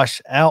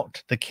wash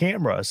out the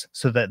cameras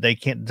so that they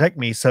can't detect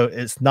me. So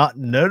it's not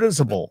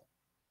noticeable.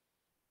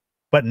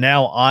 But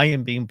now I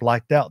am being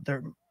blacked out. There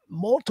are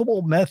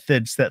multiple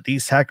methods that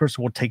these hackers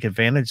will take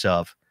advantage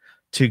of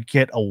to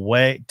get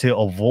away, to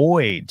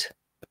avoid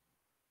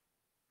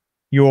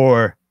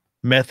your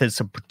methods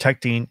of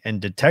protecting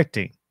and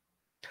detecting.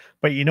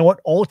 But you know what?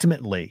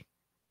 Ultimately,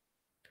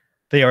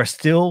 they are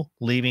still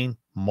leaving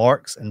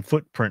marks and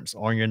footprints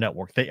on your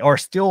network. They are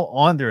still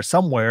on there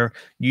somewhere.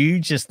 You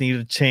just need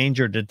to change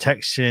your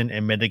detection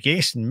and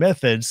mitigation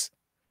methods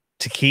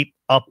to keep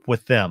up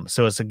with them.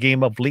 So it's a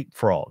game of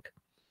leapfrog.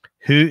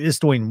 Who is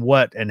doing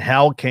what, and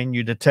how can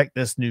you detect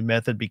this new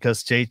method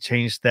because Jay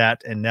changed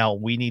that, and now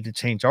we need to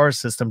change our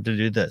system to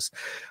do this.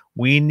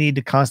 We need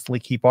to constantly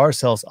keep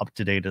ourselves up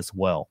to date as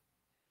well.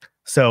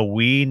 So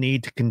we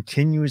need to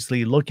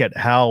continuously look at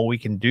how we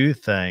can do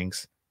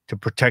things to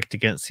protect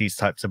against these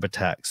types of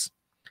attacks.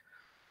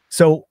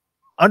 So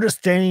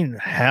understanding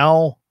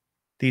how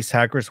these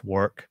hackers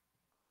work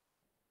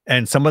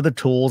and some of the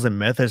tools and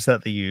methods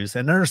that they use,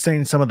 and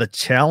understanding some of the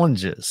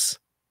challenges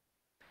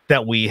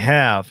that we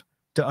have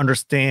to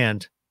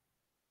understand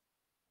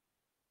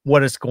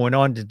what is going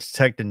on to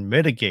detect and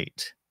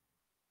mitigate.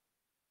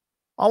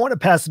 I want to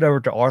pass it over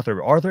to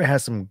Arthur. Arthur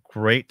has some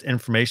great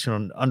information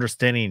on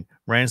understanding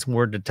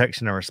ransomware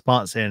detection and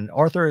response. And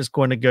Arthur is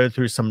going to go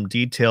through some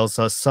details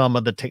of some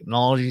of the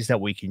technologies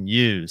that we can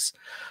use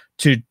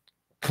to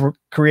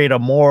create a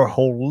more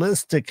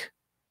holistic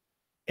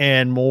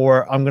and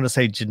more, I'm going to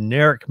say,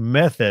 generic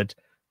method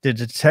to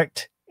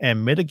detect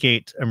and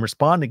mitigate and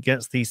respond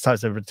against these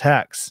types of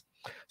attacks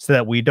so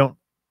that we don't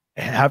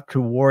have to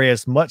worry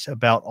as much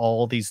about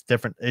all these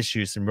different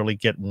issues and really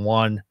get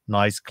one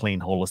nice,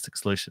 clean, holistic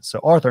solution. So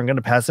Arthur, I'm going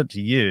to pass it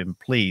to you, and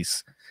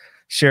please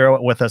share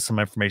with us some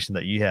information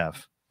that you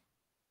have.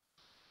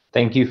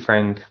 Thank you,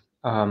 Frank.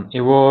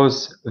 It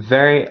was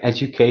very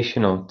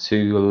educational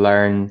to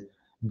learn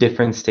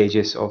different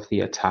stages of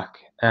the attack.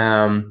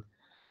 And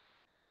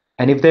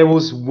if there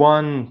was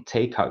one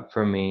takeout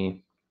for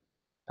me,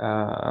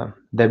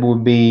 that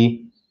would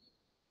be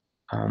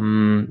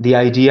the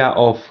idea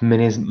of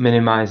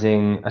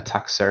minimizing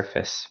attack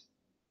surface.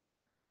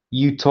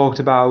 You talked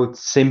about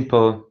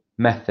simple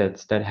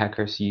methods that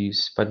hackers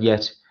use, but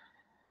yet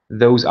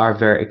those are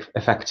very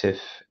effective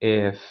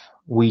if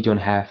we don't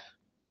have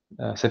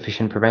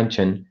sufficient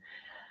prevention.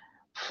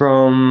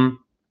 From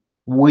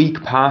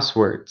weak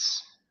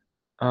passwords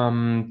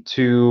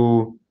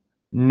to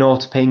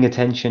not paying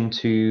attention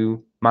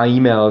to my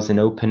emails and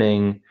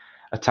opening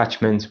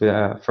attachments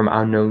from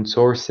unknown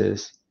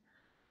sources.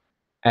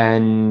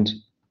 And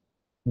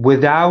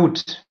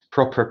without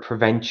proper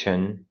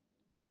prevention,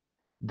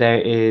 there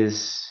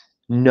is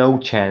no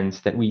chance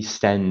that we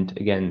stand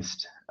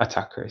against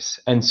attackers.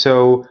 And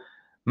so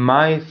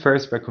my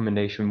first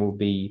recommendation will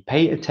be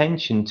pay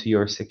attention to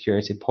your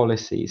security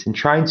policies and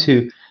try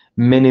to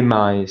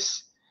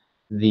minimize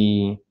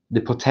the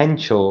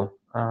potential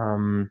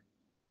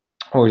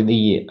or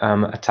the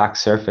attack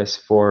surface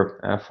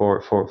for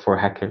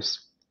hackers.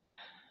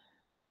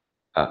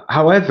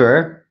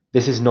 However,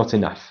 this is not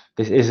enough.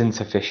 This isn't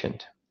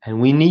sufficient. And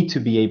we need to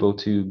be able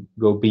to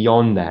go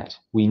beyond that.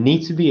 We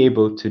need to be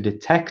able to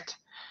detect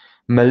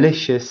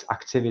malicious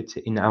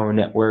activity in our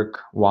network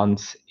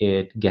once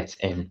it gets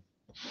in.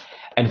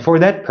 And for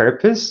that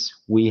purpose,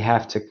 we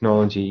have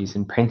technologies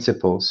and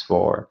principles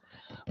for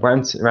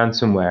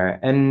ransomware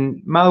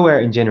and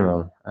malware in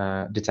general,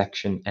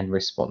 detection and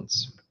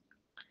response.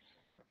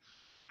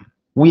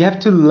 We have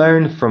to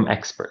learn from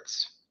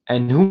experts.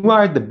 And who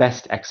are the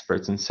best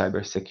experts in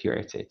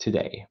cybersecurity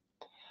today?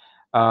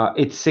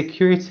 It's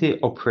security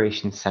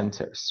operations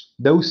centers.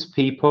 Those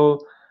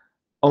people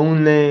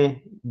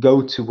only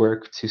go to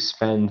work to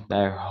spend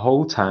their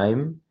whole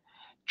time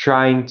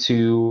trying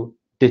to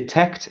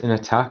detect an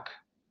attack,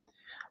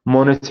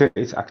 monitor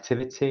its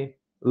activity,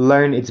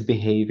 learn its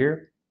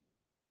behavior,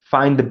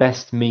 find the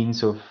best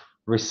means of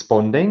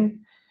responding,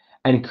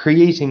 and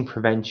creating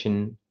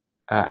prevention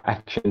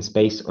actions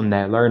based on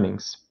their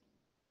learnings.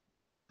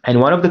 And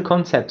one of the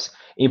concepts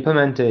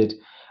implemented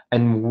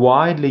and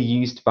widely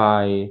used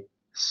by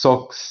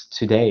SOCs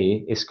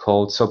today is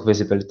called SOC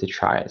Visibility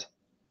Triad.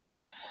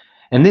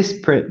 And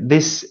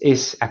this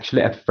is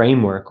actually a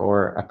framework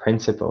or a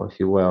principle, if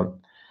you will,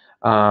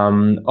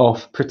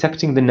 of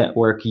protecting the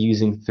network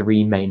using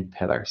three main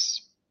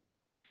pillars.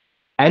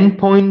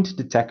 Endpoint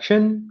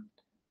detection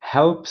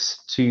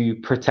helps to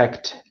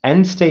protect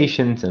end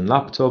stations and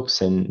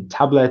laptops and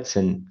tablets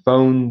and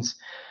phones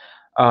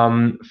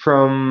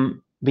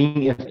from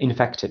being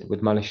infected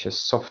with malicious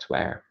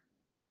software.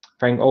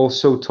 Frank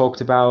also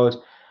talked about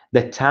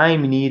the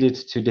time needed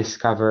to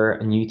discover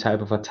a new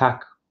type of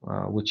attack,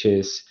 which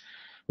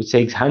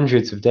takes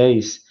hundreds of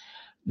days.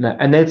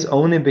 And that's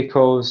only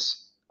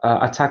because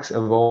attacks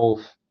evolve,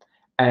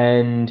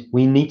 and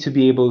we need to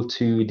be able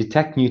to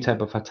detect new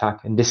type of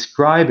attack and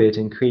describe it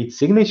and create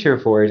signature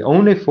for it,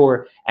 only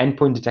for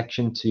endpoint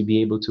detection to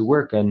be able to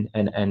work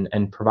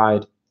and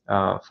provide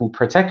full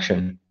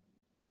protection.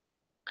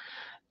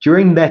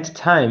 During that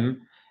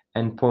time,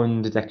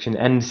 endpoint detection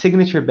and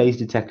signature-based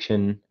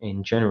detection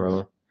in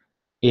general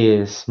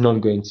is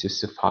not going to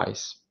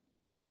suffice.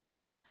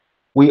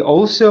 We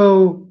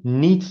also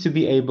need to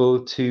be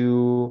able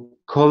to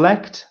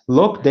collect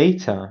log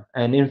data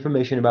and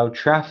information about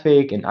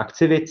traffic and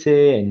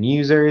activity and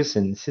users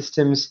and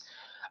systems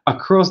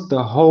across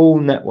the whole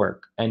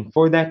network. And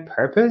for that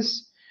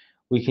purpose,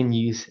 we can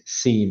use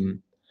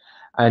SIEM.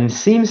 And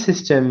SIEM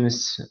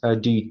systems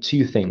do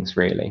two things,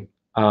 really.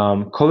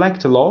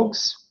 Collect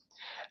logs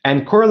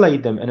and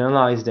correlate them and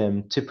analyze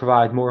them to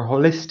provide more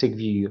holistic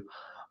view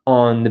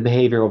on the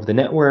behavior of the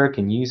network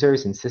and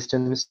users and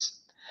systems,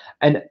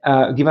 and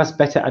give us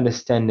better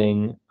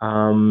understanding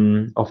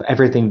of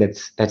everything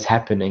that's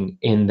happening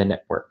in the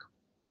network.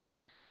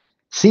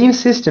 SIEM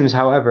systems,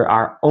 however,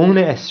 are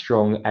only as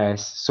strong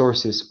as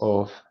sources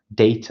of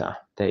data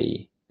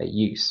they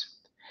use.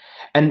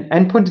 And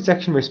endpoint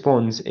detection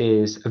response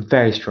is a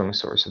very strong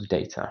source of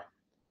data.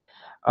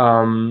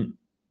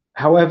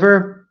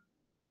 However,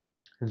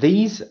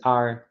 these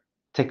are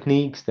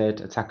techniques that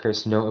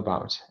attackers know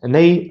about, and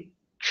they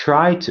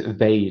try to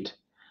evade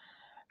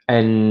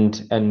and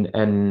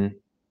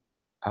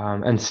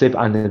slip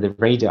under the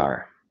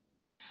radar.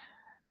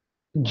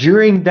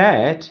 During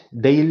that,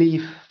 they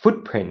leave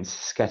footprints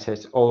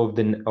scattered all of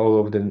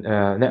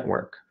the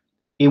network.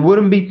 It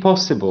wouldn't be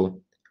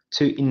possible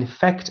to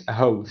infect a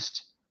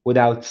host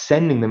without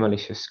sending the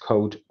malicious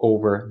code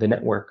over the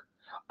network,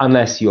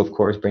 unless you, of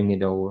course, bring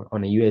it over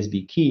on a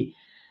USB key.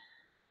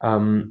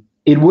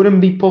 It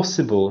wouldn't be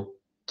possible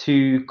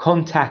to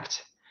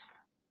contact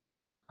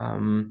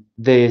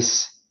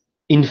this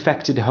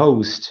infected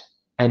host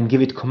and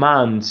give it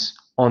commands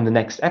on the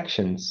next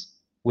actions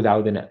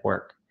without the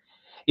network.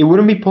 It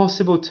wouldn't be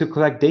possible to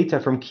collect data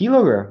from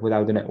keylogger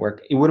without the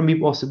network. It wouldn't be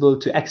possible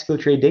to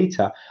exfiltrate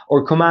data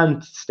or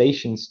command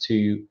stations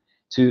to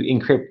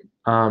encrypt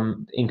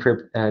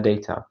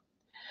data.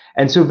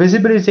 And so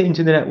visibility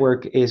into the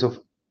network is of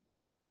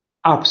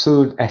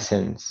absolute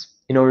essence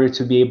in order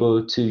to be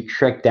able to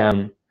track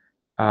down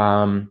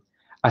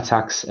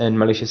attacks and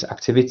malicious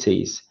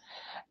activities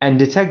and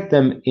detect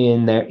them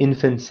in their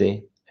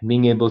infancy and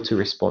being able to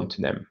respond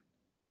to them.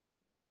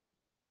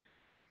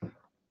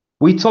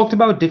 We talked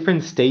about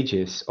different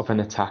stages of an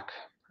attack.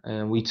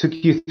 We took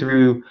you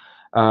through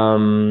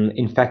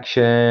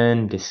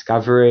infection,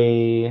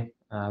 discovery,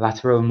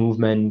 lateral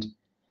movement,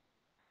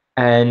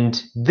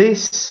 and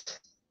this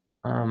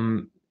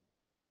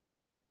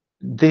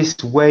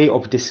way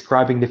of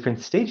describing different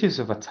stages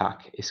of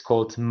attack is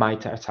called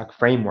MITRE ATT&CK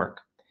framework.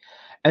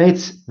 And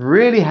it's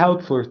really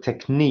helpful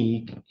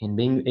technique in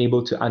being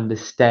able to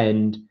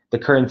understand the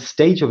current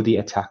stage of the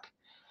attack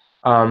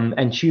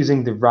and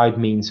choosing the right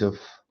means of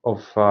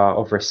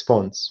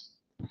response.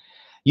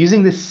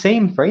 Using the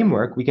same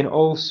framework, we can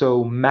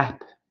also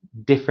map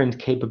different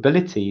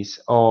capabilities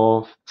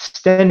of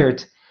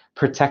standard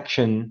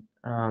protection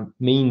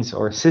means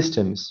or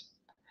systems.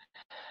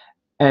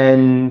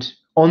 And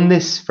on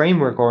this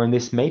framework or in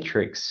this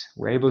matrix,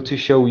 we're able to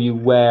show you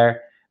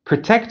where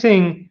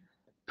protecting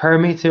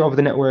perimeter of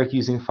the network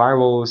using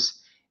firewalls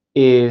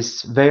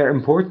is very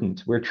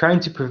important. We're trying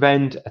to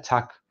prevent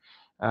attack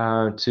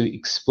to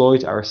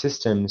exploit our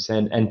systems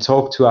and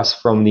talk to us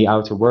from the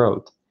outer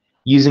world.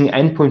 Using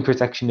endpoint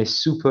protection is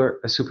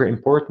super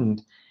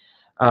important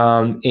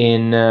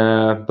in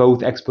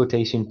both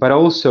exploitation, but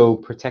also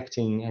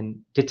protecting and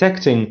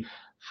detecting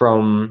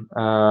from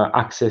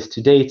access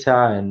to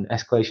data and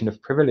escalation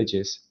of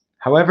privileges.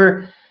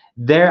 However,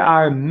 there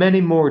are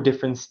many more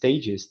different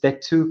stages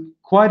that took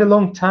quite a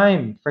long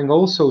time. Frank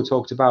also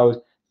talked about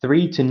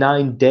 3 to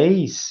 9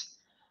 days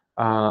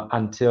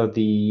until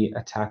the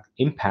attack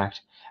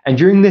impact. And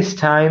during this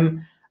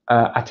time,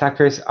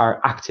 attackers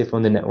are active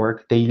on the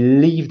network. They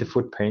leave the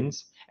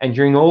footprints. And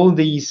during all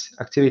these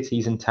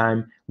activities and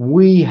time,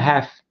 we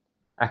have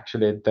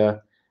actually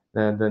the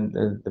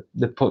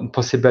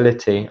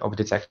possibility of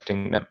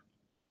detecting them.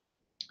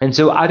 And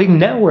so adding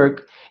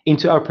network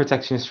into our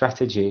protection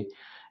strategy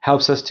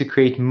helps us to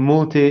create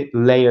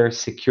multi-layer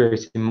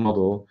security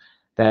model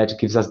that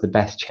gives us the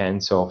best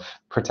chance of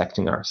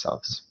protecting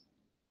ourselves.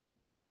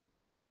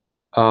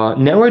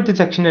 Network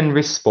detection and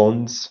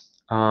response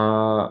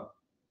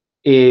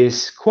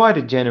is quite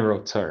a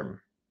general term.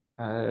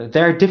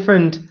 There are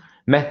different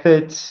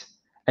methods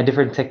and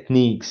different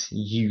techniques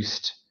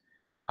used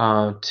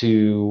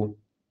to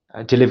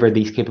deliver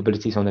these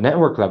capabilities on the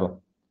network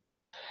level.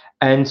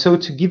 And so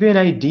to give you an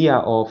idea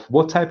of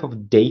what type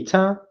of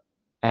data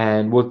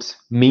and what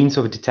means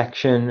of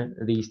detection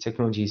these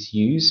technologies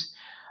use,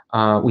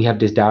 we have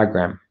this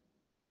diagram.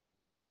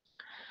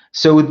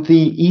 So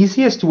the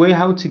easiest way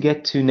how to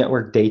get to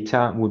network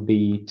data would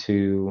be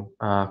to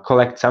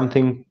collect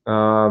something,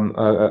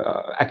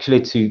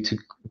 actually to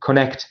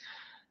connect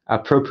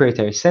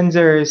proprietary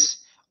sensors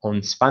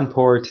on span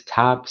port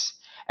tabs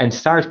and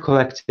start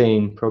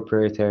collecting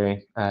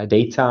proprietary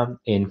data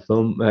in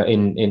Flow.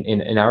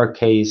 In our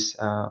case,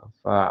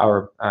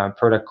 our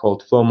product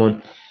called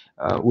Flowmon,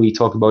 we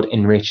talk about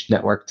enriched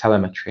network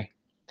telemetry.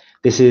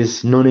 This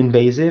is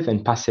non-invasive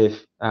and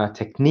passive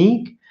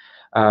technique,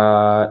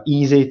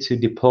 easy to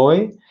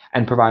deploy,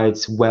 and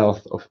provides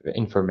wealth of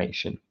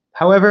information.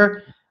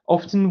 However,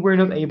 often we're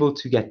not able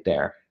to get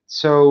there.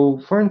 So,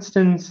 for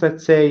instance,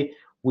 let's say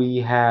we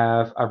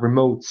have a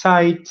remote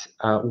site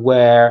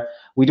where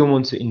we don't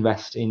want to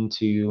invest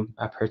into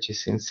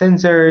purchasing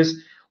sensors.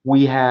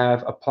 We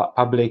have a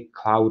public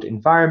cloud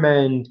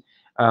environment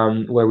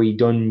where we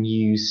don't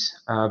use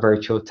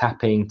virtual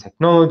tapping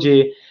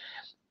technology,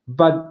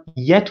 but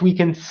yet we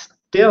can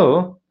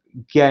still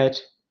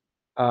get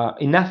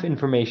enough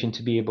information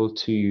to be able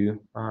to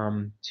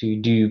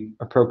do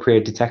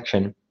appropriate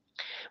detection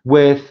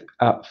with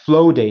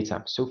flow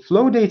data. So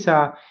flow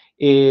data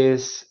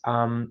is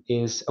a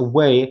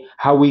way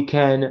how we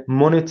can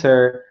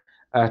monitor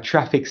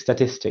traffic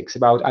statistics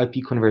about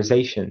IP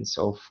conversations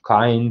of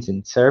clients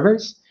and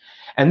servers.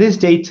 And this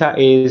data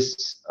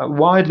is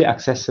widely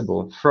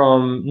accessible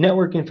from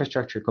network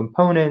infrastructure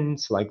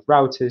components like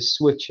routers,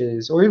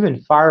 switches, or even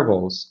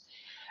firewalls.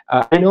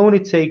 And it only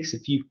takes a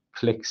few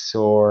clicks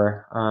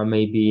or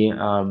maybe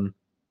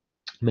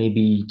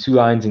 2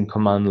 lines in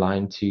command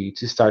line to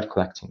start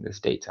collecting this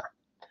data.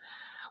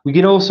 We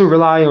can also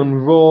rely on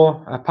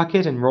raw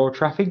packet and raw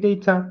traffic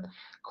data,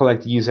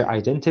 collect user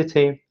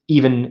identity,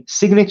 even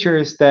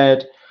signatures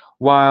that,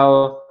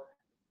 while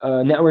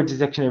network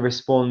detection and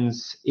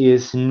response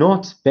is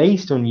not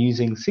based on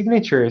using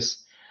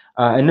signatures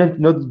and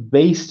not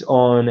based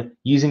on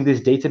using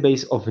this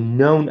database of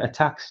known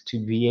attacks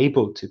to be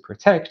able to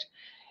protect,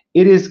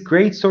 it is a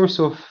great source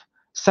of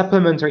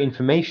supplementary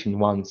information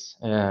once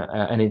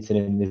an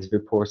incident is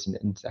reported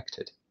and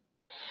detected.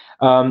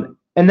 And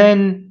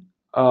then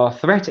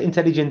threat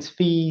intelligence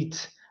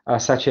feeds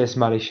such as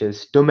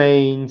malicious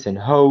domains and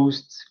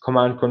hosts,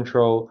 command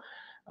control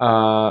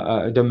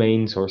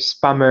domains or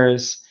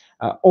spammers.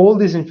 All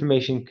this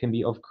information can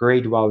be of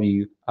great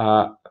value,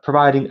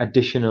 providing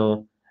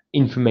additional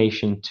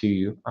information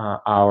to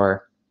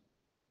our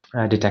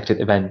detected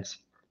events.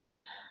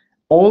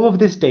 All of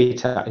this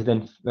data is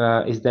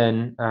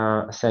then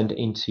sent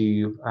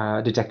into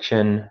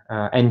detection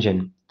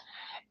engine.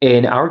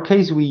 In our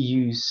case, we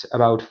use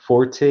about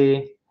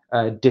 40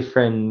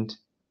 different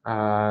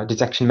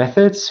detection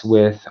methods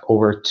with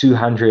over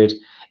 200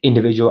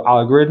 individual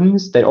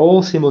algorithms that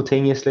all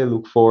simultaneously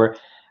look for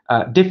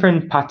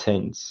different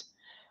patterns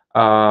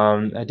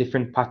in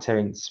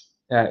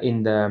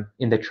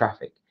the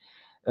traffic.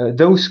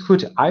 Those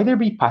could either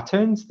be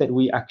patterns that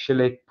we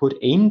actually put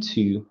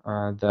into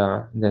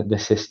the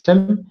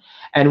system,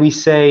 and we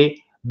say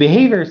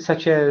behaviors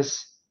such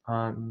as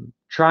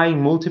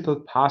trying multiple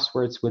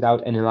passwords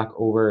without any luck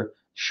over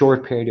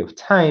short period of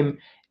time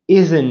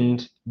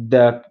isn't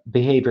the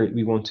behavior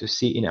we want to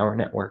see in our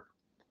network.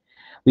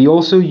 We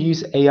also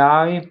use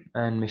AI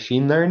and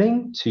machine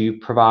learning to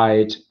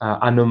provide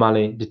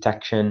anomaly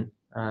detection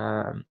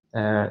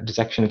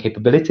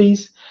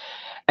capabilities,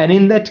 and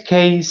in that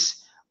case,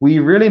 we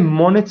really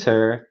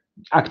monitor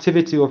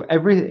activity of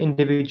every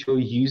individual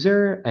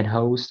user and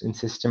host and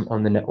system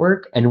on the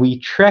network, and we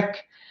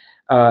track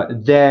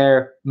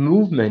their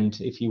movement,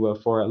 if you will,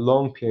 for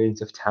long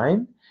periods of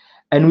time,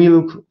 and we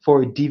look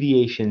for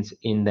deviations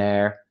in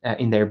their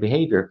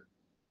behavior.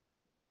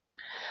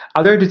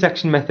 Other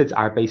detection methods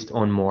are based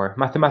on more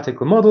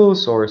mathematical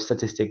models or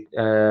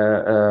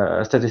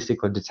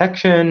statistical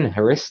detection,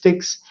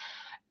 heuristics,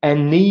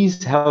 and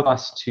these help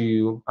us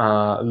to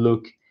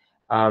look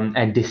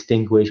and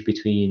distinguish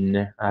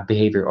between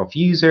behavior of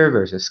user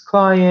versus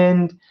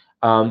client,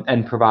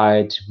 and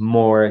provide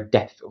more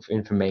depth of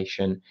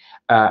information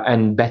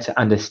and better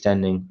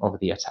understanding of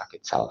the attack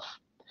itself.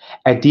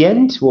 At the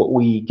end, what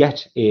we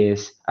get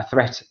is a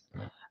threat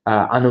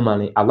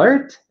anomaly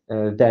alert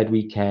that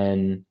we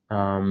can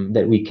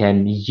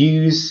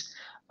use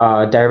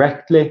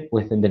directly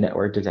within the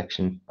network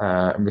detection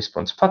and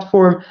response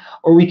platform,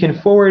 or we can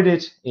forward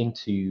it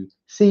into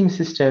SIEM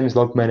systems,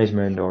 log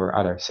management, or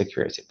other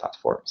security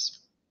platforms.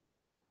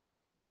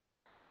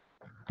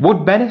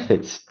 What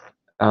benefits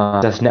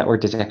does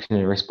network detection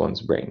and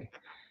response bring?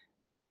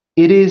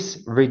 It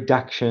is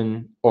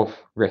reduction of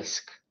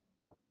risk.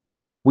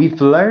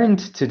 We've learned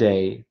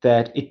today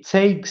that it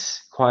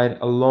takes quite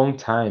a long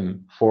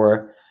time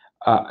for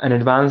an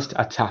advanced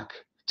attack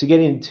to get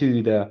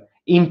into the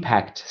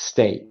impact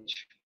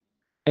stage.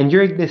 And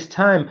during this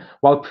time,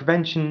 while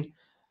prevention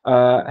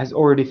has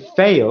already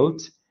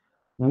failed,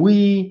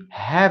 we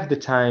have the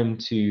time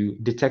to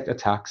detect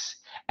attacks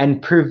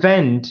and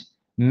prevent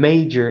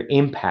major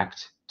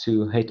impact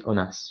to hit on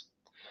us.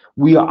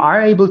 We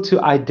are able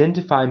to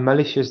identify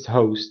malicious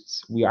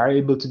hosts. We are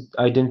able to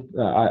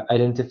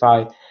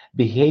identify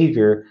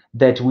behavior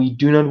that we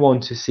do not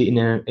want to see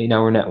in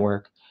our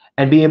network,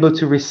 and be able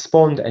to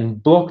respond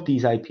and block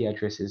these IP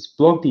addresses,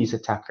 block these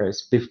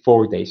attackers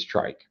before they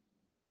strike.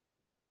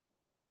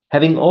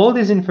 Having all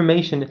this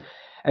information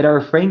at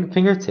our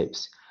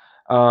fingertips,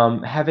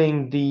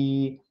 having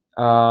the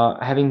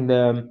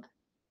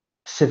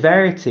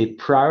severity,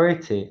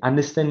 priority,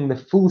 understanding the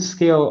full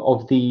scale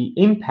of the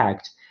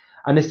impact,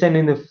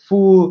 understanding the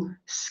full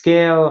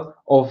scale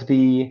of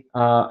the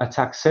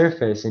attack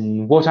surface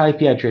and what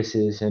IP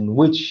addresses and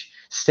which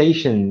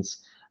stations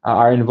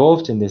are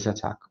involved in this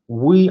attack,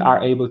 we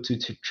are able to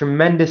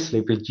tremendously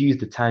reduce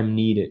the time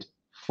needed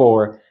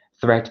for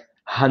threat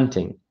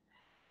hunting.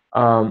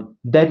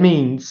 That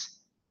means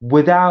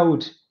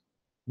without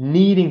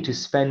needing to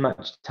spend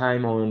much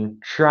time on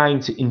trying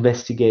to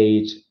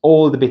investigate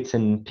all the bits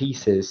and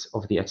pieces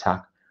of the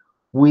attack,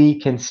 we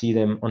can see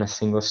them on a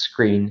single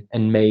screen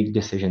and make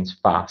decisions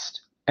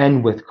fast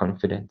and with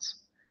confidence.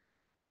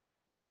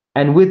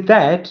 And with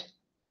that,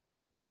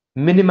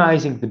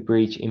 minimizing the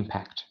breach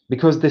impact,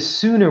 because the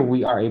sooner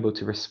we are able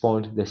to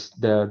respond,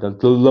 the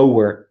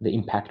lower the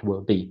impact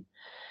will be.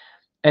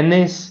 And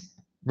this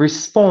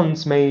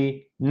response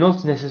may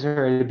not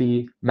necessarily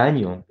be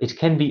manual. It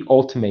can be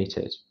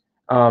automated.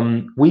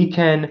 We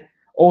can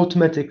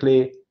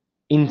automatically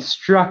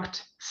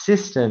instruct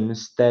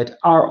systems that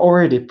are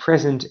already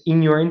present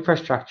in your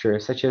infrastructure,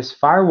 such as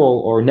firewall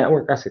or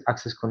network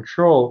access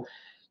control,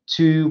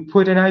 to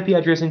put an IP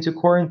address into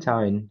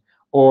quarantine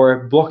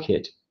or block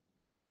it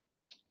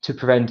to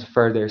prevent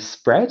further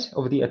spread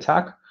of the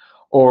attack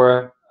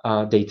or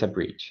data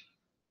breach.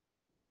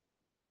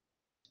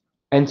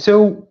 And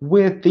so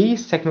with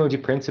these technology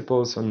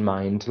principles in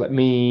mind, let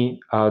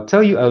me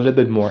tell you a little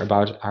bit more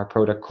about our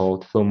product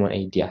called FlowMon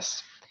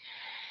ADS.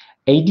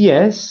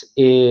 ADS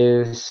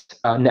is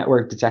a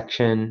network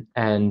detection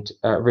and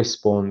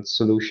response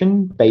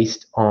solution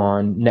based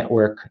on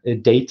network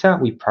data.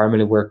 We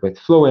primarily work with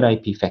flow and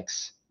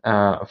IPFix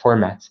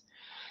format.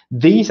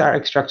 These are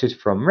extracted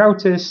from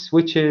routers,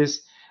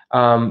 switches.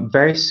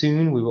 Very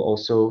soon, we will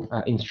also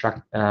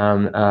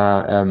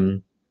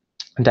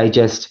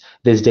digest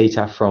this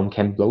data from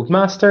Kemp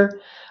Loadmaster.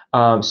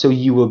 So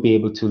you will be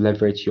able to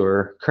leverage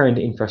your current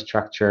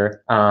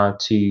infrastructure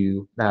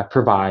to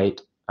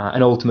provide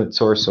an ultimate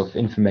source of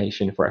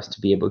information for us to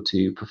be able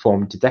to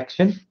perform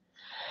detection.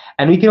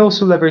 And we can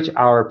also leverage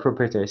our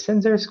proprietary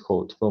sensors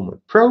called FlowMon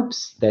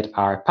probes that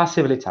are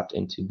passively tapped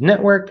into the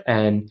network.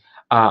 And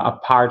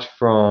apart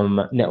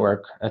from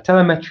network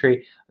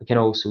telemetry, we can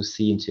also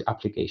see into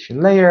application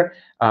layer,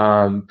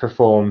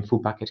 perform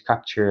full packet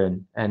capture,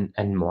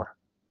 and more.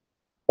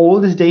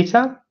 All this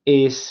data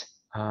is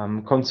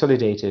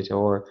consolidated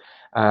or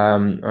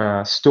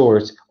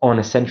stored on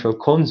a central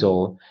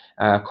console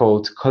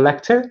called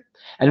collector.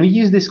 And we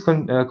use this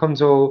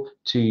console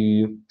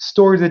to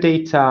store the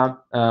data,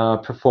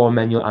 perform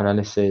manual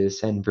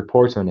analysis, and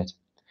report on it.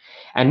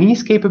 And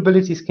these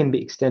capabilities can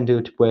be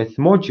extended with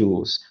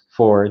modules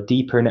for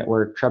deeper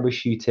network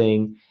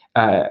troubleshooting,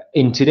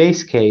 in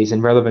today's case,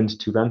 and relevant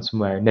to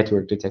ransomware,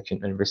 network detection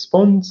and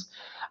response,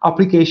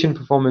 application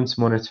performance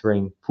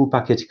monitoring, full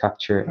packet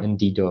capture, and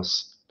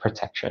DDoS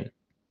protection.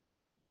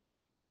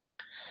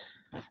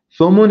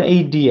 FlowMon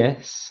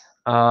ADS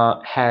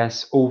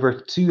has over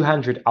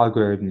 200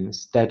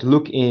 algorithms that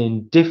look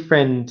in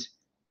different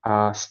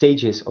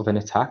stages of an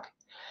attack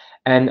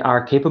and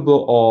are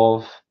capable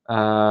of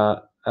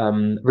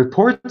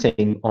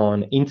reporting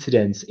on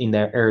incidents in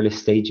their early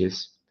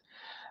stages.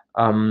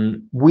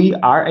 We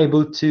are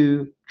able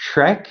to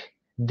track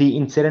the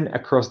incident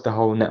across the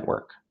whole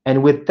network,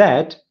 and with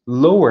that,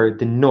 lower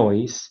the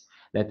noise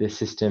that the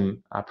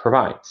system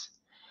provides.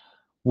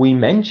 We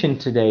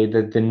mentioned today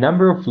that the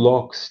number of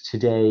logs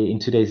today in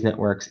today's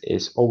networks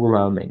is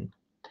overwhelming.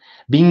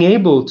 Being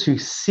able to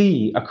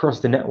see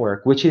across the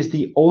network, which is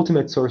the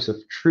ultimate source of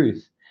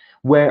truth,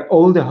 where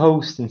all the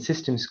hosts and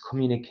systems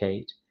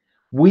communicate,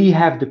 we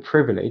have the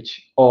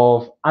privilege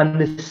of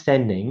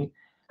understanding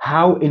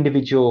how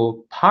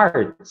individual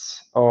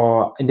parts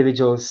or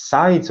individual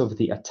sides of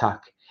the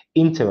attack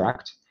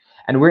interact,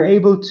 And we're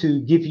able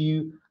to give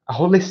you a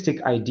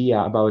holistic idea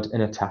about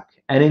an attack.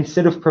 And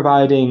instead of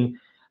providing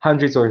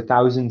hundreds or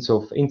thousands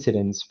of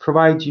incidents,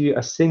 provide you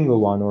a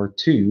single one or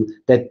two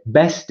that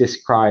best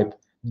describe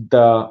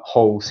the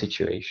whole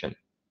situation.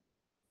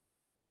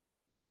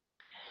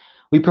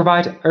 We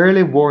provide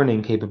early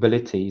warning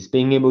capabilities,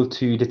 being able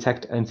to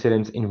detect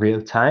incidents in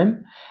real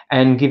time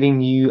and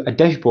giving you a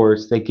dashboard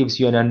that gives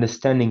you an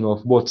understanding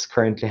of what's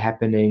currently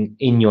happening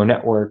in your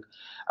network,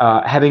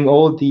 having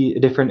all the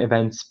different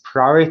events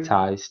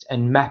prioritized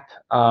and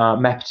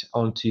mapped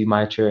onto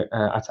MITRE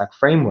ATT&CK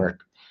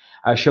framework,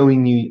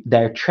 showing you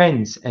their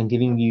trends and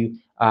giving you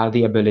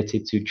the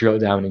ability to drill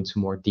down into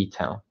more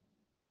detail.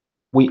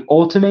 We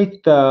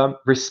automate the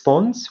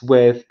response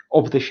with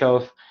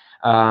off-the-shelf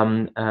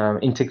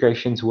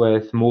integrations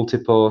with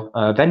multiple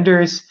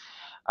vendors,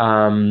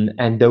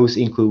 and those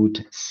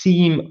include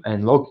SIEM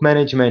and log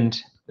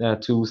management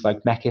tools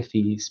like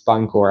McAfee,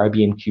 Splunk, or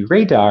IBM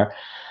QRadar,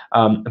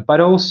 but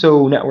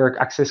also network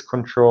access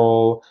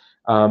control,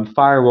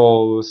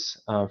 firewalls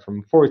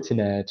from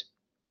Fortinet,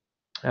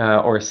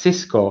 or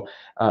Cisco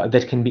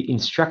that can be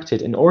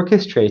instructed and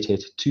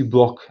orchestrated to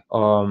block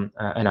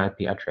an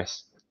IP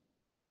address.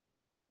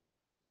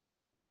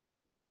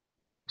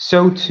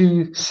 So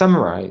to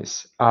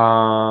summarize,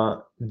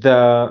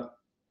 the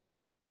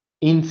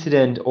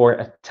incident or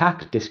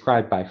attack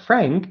described by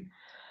Frank,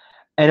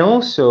 and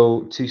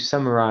also to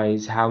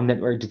summarize how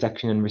network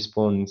detection and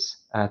response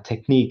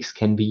techniques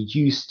can be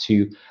used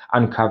to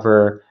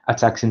uncover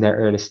attacks in their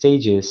early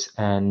stages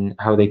and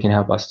how they can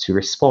help us to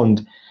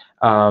respond,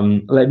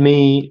 let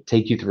me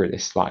take you through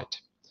this slide.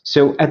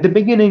 So at the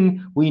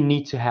beginning, we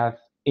need to have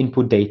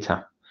input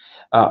data.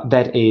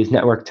 That is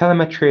network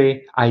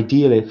telemetry,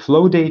 ideally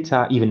flow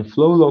data, even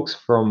flow logs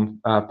from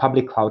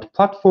public cloud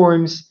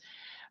platforms.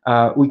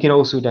 We can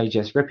also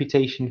digest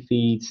reputation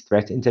feeds,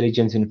 threat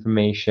intelligence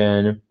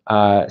information,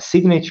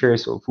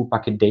 signatures or full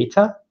packet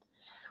data.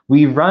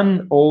 We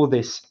run all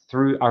this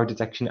through our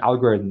detection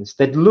algorithms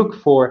that look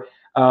for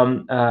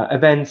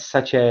events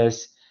such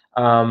as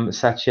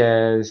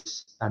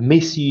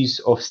misuse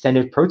of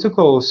standard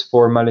protocols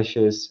for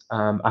malicious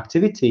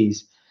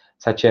activities,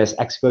 such as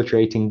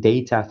exfiltrating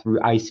data through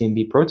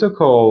ICMP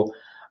protocol,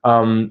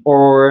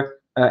 or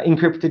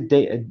encrypting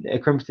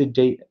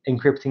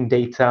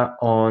data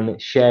on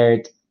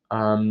shared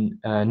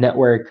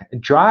network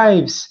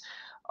drives,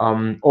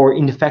 or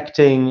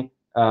infecting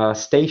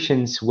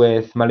stations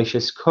with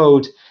malicious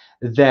code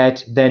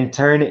that then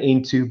turn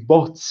into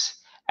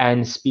bots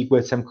and speak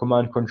with some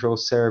command control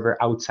server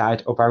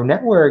outside of our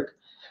network.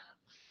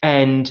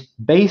 And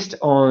based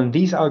on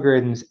these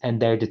algorithms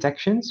and their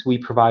detections, we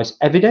provide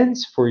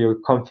evidence for your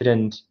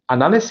confident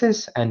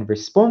analysis and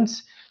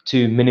response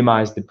to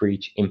minimize the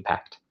breach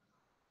impact.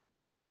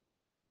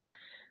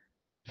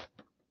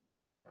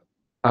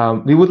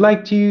 We would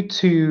like you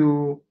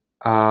to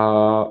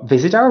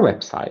visit our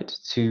website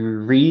to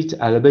read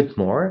a little bit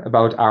more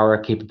about our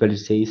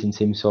capabilities in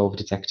terms of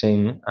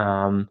detecting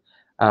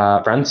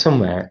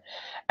ransomware.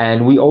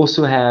 And we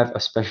also have a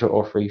special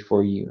offer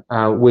for you,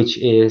 which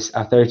is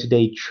a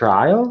 30-day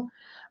trial,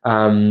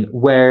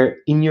 where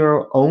in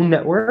your own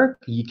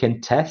network, you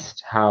can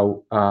test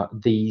how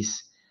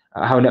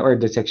network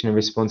detection and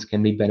response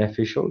can be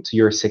beneficial to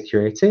your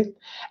security.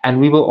 And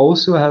we will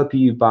also help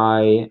you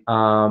by,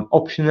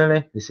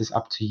 optionally, this is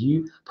up to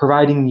you,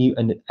 providing you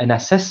an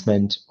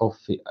assessment of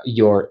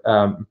your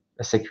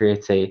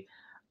security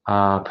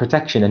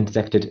protection and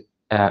detected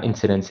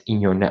incidents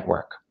in your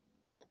network.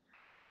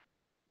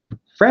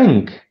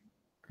 Frank,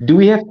 do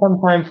we have some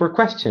time for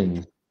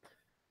questions?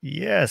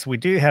 Yes, we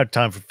do have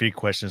time for a few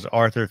questions.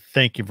 Arthur,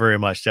 thank you very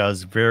much. That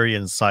was very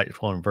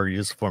insightful and very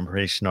useful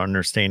information on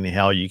understanding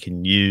how you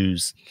can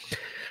use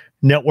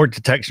network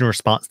detection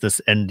response, this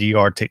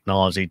NDR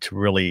technology, to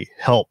really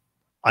help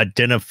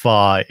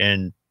identify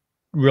and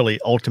really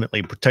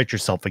ultimately protect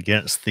yourself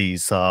against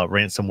these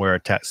ransomware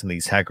attacks and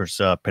these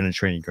hackers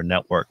penetrating your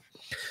network.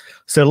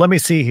 So let me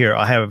see here.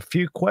 I have a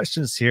few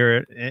questions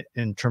here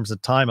in terms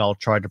of time. I'll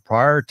try to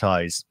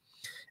prioritize.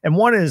 And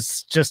one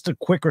is just a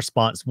quick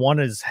response. One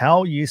is,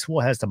 how useful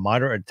has the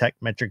MITRE ATT&CK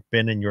metric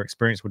been in your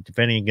experience with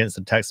defending against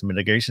attacks and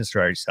mitigation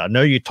strategies? I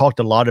know you talked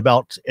a lot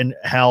about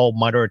how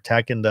MITRE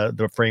ATT&CK and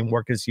the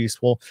framework is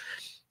useful.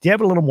 Do you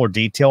have a little more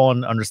detail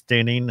on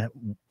understanding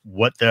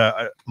what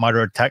the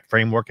MITRE ATT&CK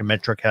framework and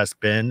metric has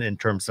been in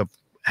terms of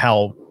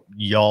how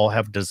y'all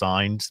have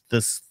designed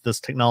this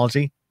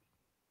technology?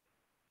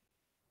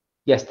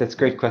 Yes, that's a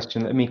great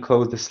question. Let me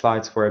close the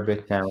slides for a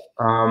bit now.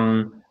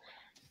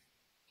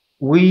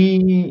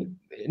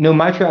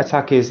 MITRE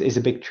ATT&CK is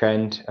a big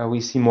trend. We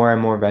see more and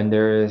more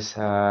vendors,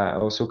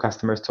 also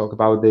customers talk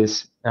about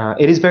this.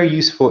 It is very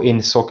useful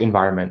in SOC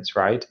environments,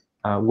 right?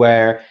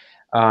 Where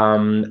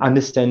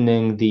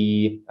understanding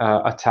the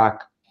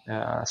attack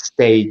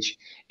stage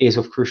is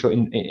of crucial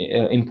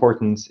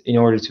importance in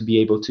order to be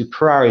able to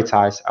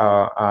prioritize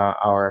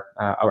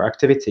our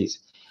activities.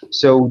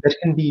 So that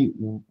can be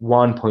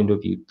one point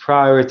of view: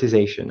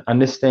 prioritization,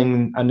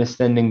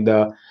 understanding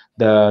the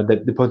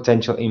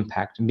potential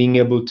impact, and being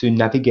able to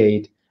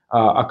navigate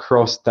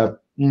across the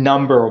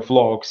number of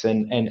logs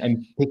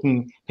and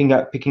picking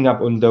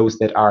up on those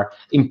that are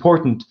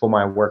important for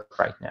my work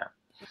right now.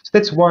 So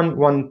that's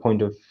one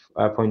point of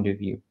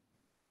view.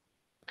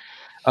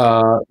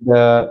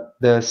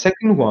 The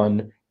second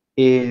one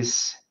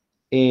is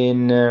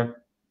in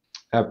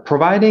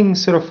providing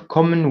sort of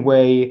common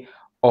way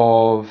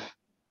of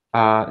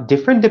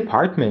different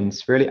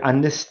departments really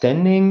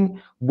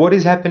understanding what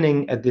is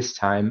happening at this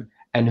time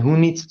and who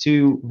needs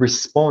to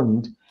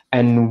respond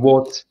and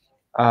what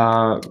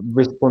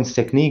response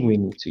technique we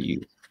need to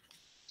use.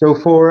 So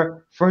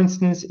for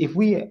instance, if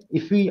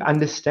we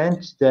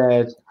understand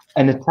that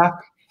an attack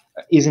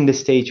is in the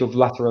stage of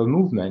lateral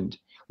movement,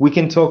 we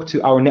can talk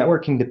to our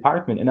networking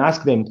department and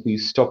ask them to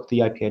stop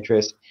the IP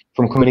address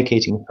from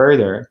communicating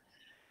further.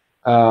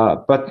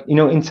 But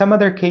in some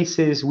other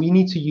cases, we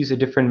need to use a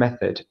different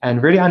method,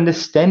 and really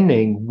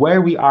understanding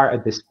where we are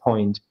at this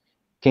point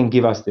can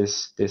give us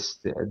this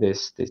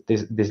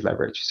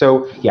leverage.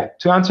 So yeah,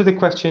 to answer the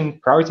question,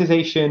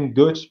 prioritization,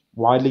 good,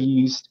 widely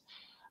used,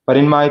 but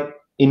in my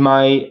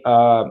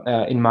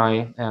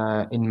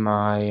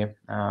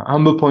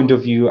humble point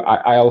of view,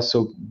 I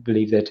also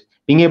believe that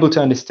being able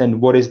to understand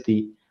what is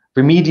the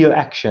remedial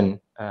action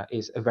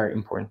is a very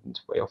important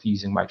way of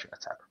using MITRE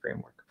ATT&CK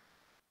framework.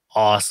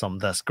 Awesome.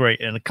 That's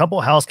great. And a couple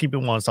of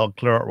housekeeping ones I'll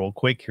clear out real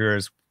quick here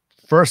is,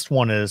 first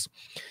one is,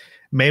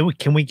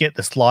 can we get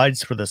the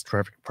slides for this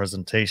terrific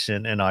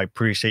presentation? And I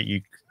appreciate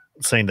you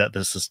saying that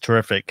this is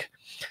terrific.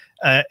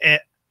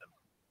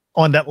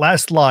 On that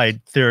last slide,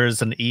 there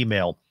is an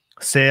email,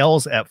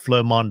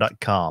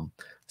 sales@flowmon.com.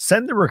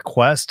 Send the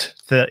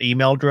request to that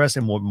email address,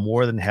 and we're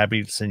more than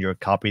happy to send you a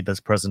copy of this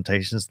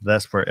presentation. So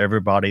that's for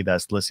everybody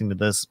that's listening to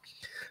this.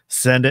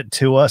 Send it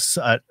to us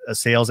at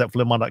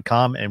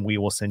sales@flowmon.com, and we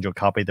will send you a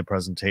copy of the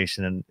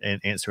presentation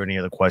and answer any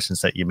other questions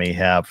that you may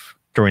have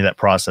during that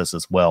process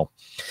as well.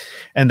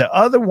 And the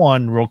other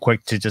one, real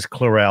quick, to just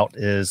clear out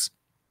is,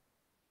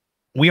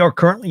 we are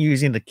currently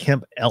using the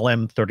Kemp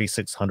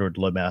LM3600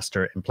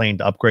 Loadmaster and planning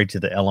to upgrade to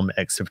the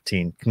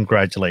LM-X15.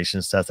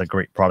 Congratulations. That's a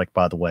great product,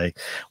 by the way.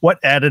 What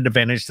added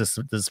advantage does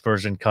this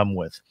version come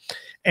with?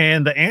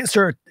 And the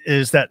answer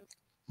is that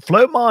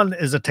Flowmon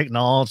is a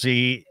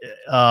technology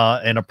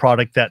and a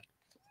product that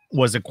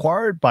was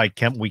acquired by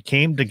Kemp. We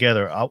came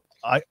together.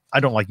 I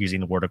don't like using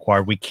the word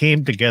acquired. We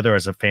came together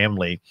as a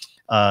family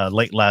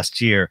late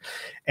last year,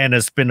 and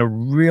it's been a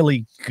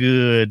really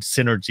good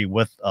synergy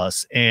with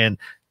us. And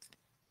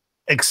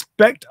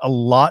expect a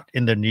lot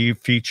in the near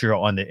future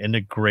on the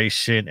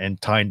integration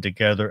and tying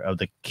together of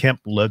the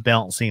Kemp load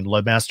balancing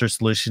Loadmaster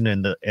solution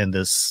and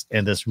this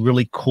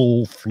really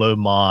cool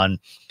Flowmon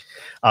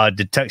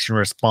detection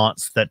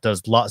response that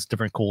does lots of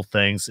different cool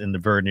things in the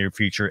very near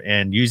future.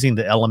 And using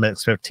the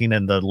LM-X15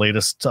 and the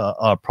latest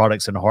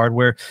products and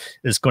hardware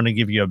is going to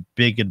give you a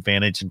big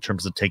advantage in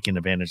terms of taking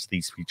advantage of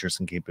these features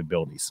and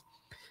capabilities.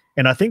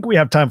 And I think we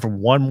have time for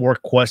one more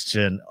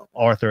question,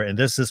 Arthur, and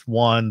this is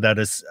one that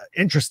is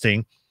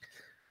interesting.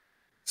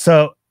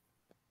 So,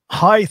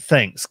 hi,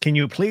 thanks. Can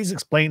you please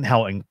explain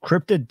how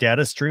encrypted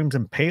data streams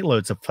and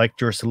payloads affect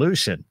your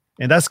solution?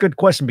 And that's a good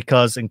question,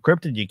 because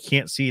encrypted, you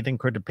can't see the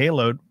encrypted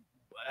payload.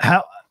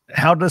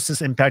 How does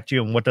this impact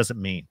you, and what does it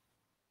mean?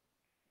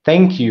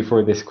 Thank you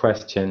for this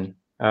question.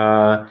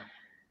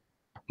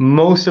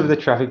 Most of the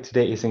traffic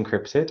today is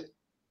encrypted.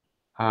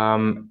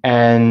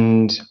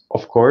 And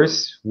of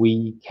course,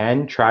 we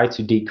can try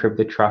to decrypt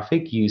the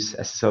traffic, use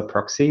SSL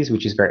proxies,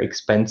 which is very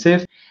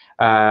expensive.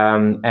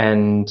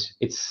 And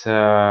it's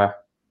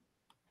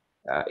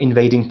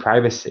invading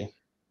privacy.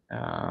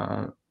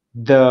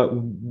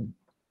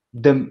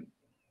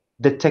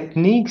 The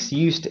techniques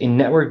used in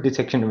network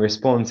detection and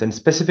response, and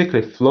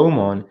specifically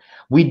Flowmon,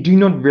 we do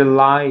not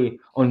rely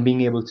on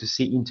being able to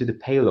see into the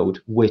payload,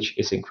 which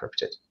is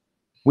encrypted.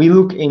 We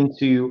look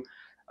into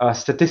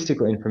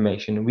statistical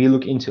information. We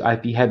look into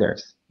IP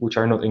headers, which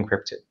are not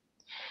encrypted.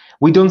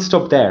 We don't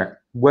stop there.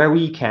 Where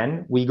we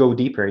can, we go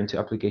deeper into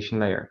application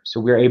layer. So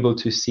we're able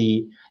to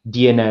see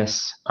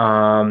DNS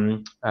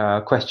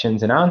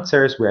questions and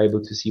answers. We're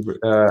able to see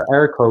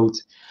error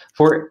codes.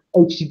 For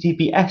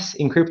HTTPS,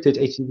 encrypted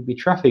HTTP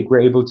traffic, we're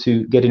able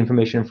to get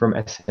information from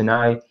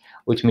SNI,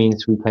 which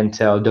means we can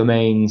tell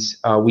domains.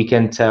 We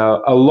can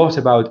tell a lot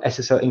about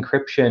SSL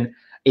encryption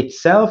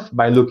itself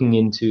by looking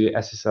into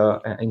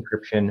SSL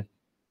encryption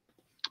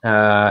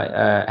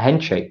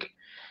handshake.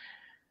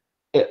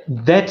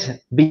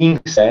 That being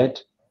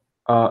said,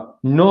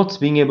 not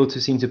being able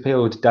to see into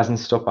payload doesn't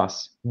stop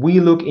us. We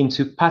look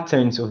into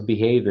patterns of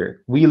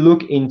behavior. We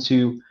look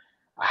into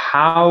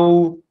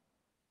how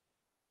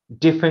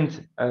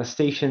different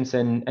stations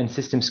and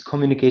systems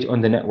communicate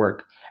on the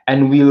network,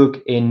 and we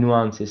look in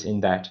nuances in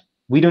that.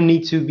 We don't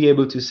need to be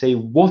able to say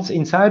what's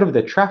inside of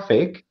the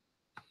traffic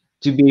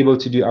to be able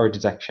to do our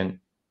detection.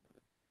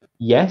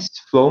 Yes,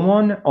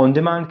 Flowmon on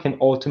demand can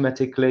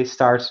automatically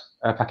start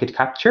packet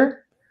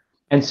capture,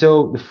 and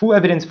so the full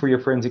evidence for your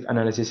forensic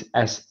analysis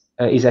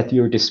is at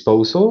your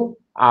disposal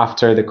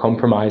after the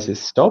compromise is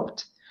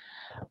stopped.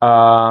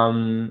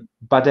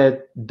 But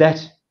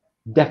that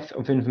depth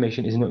of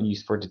information is not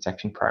used for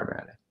detection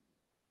primarily.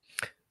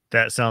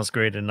 That sounds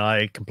great, and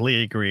I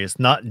completely agree. It's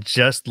not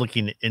just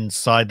looking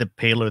inside the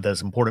payload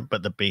that's important,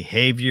 but the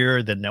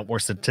behavior, the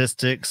network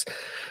statistics,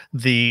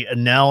 the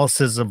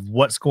analysis of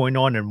what's going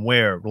on and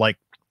where. Like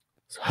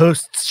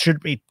hosts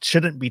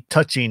shouldn't be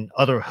touching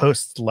other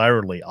hosts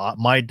laterally.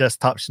 My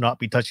desktop should not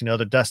be touching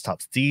other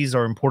desktops. These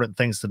are important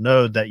things to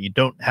know that you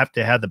don't have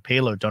to have the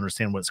payload to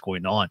understand what's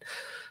going on.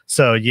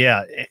 So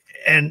yeah,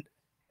 and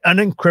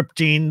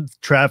unencrypting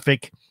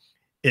traffic,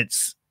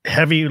 it's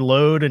heavy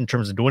load in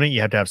terms of doing it. You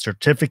have to have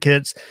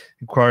certificates, it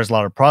requires a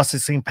lot of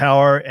processing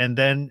power, and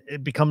then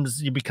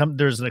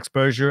there's an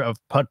exposure of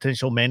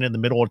potential man in the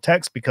middle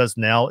attacks because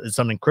now it's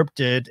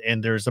unencrypted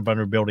and there's a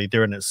vulnerability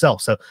there in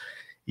itself. So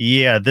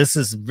yeah, this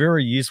is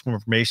very useful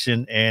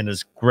information, and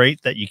it's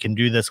great that you can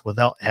do this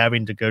without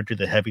having to go to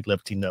the heavy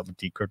lifting of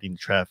decrypting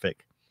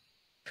traffic.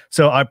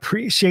 So I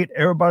appreciate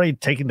everybody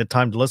taking the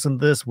time to listen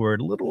to this. We're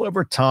a little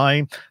over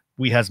time.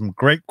 We had some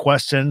great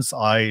questions.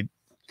 I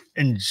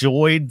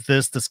enjoyed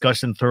this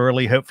discussion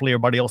thoroughly. Hopefully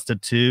everybody else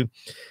did too.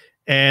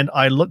 And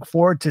I look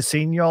forward to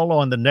seeing y'all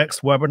on the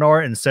next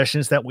webinar and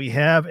sessions that we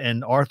have.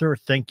 And Arthur,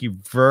 thank you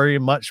very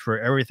much for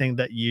everything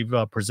that you've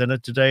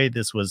presented today.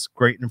 This was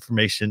great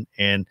information.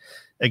 And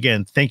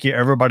again, thank you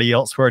everybody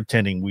else for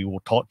attending. We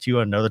will talk to you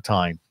another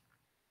time.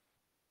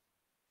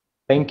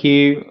 Thank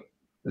you.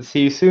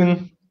 See you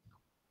soon.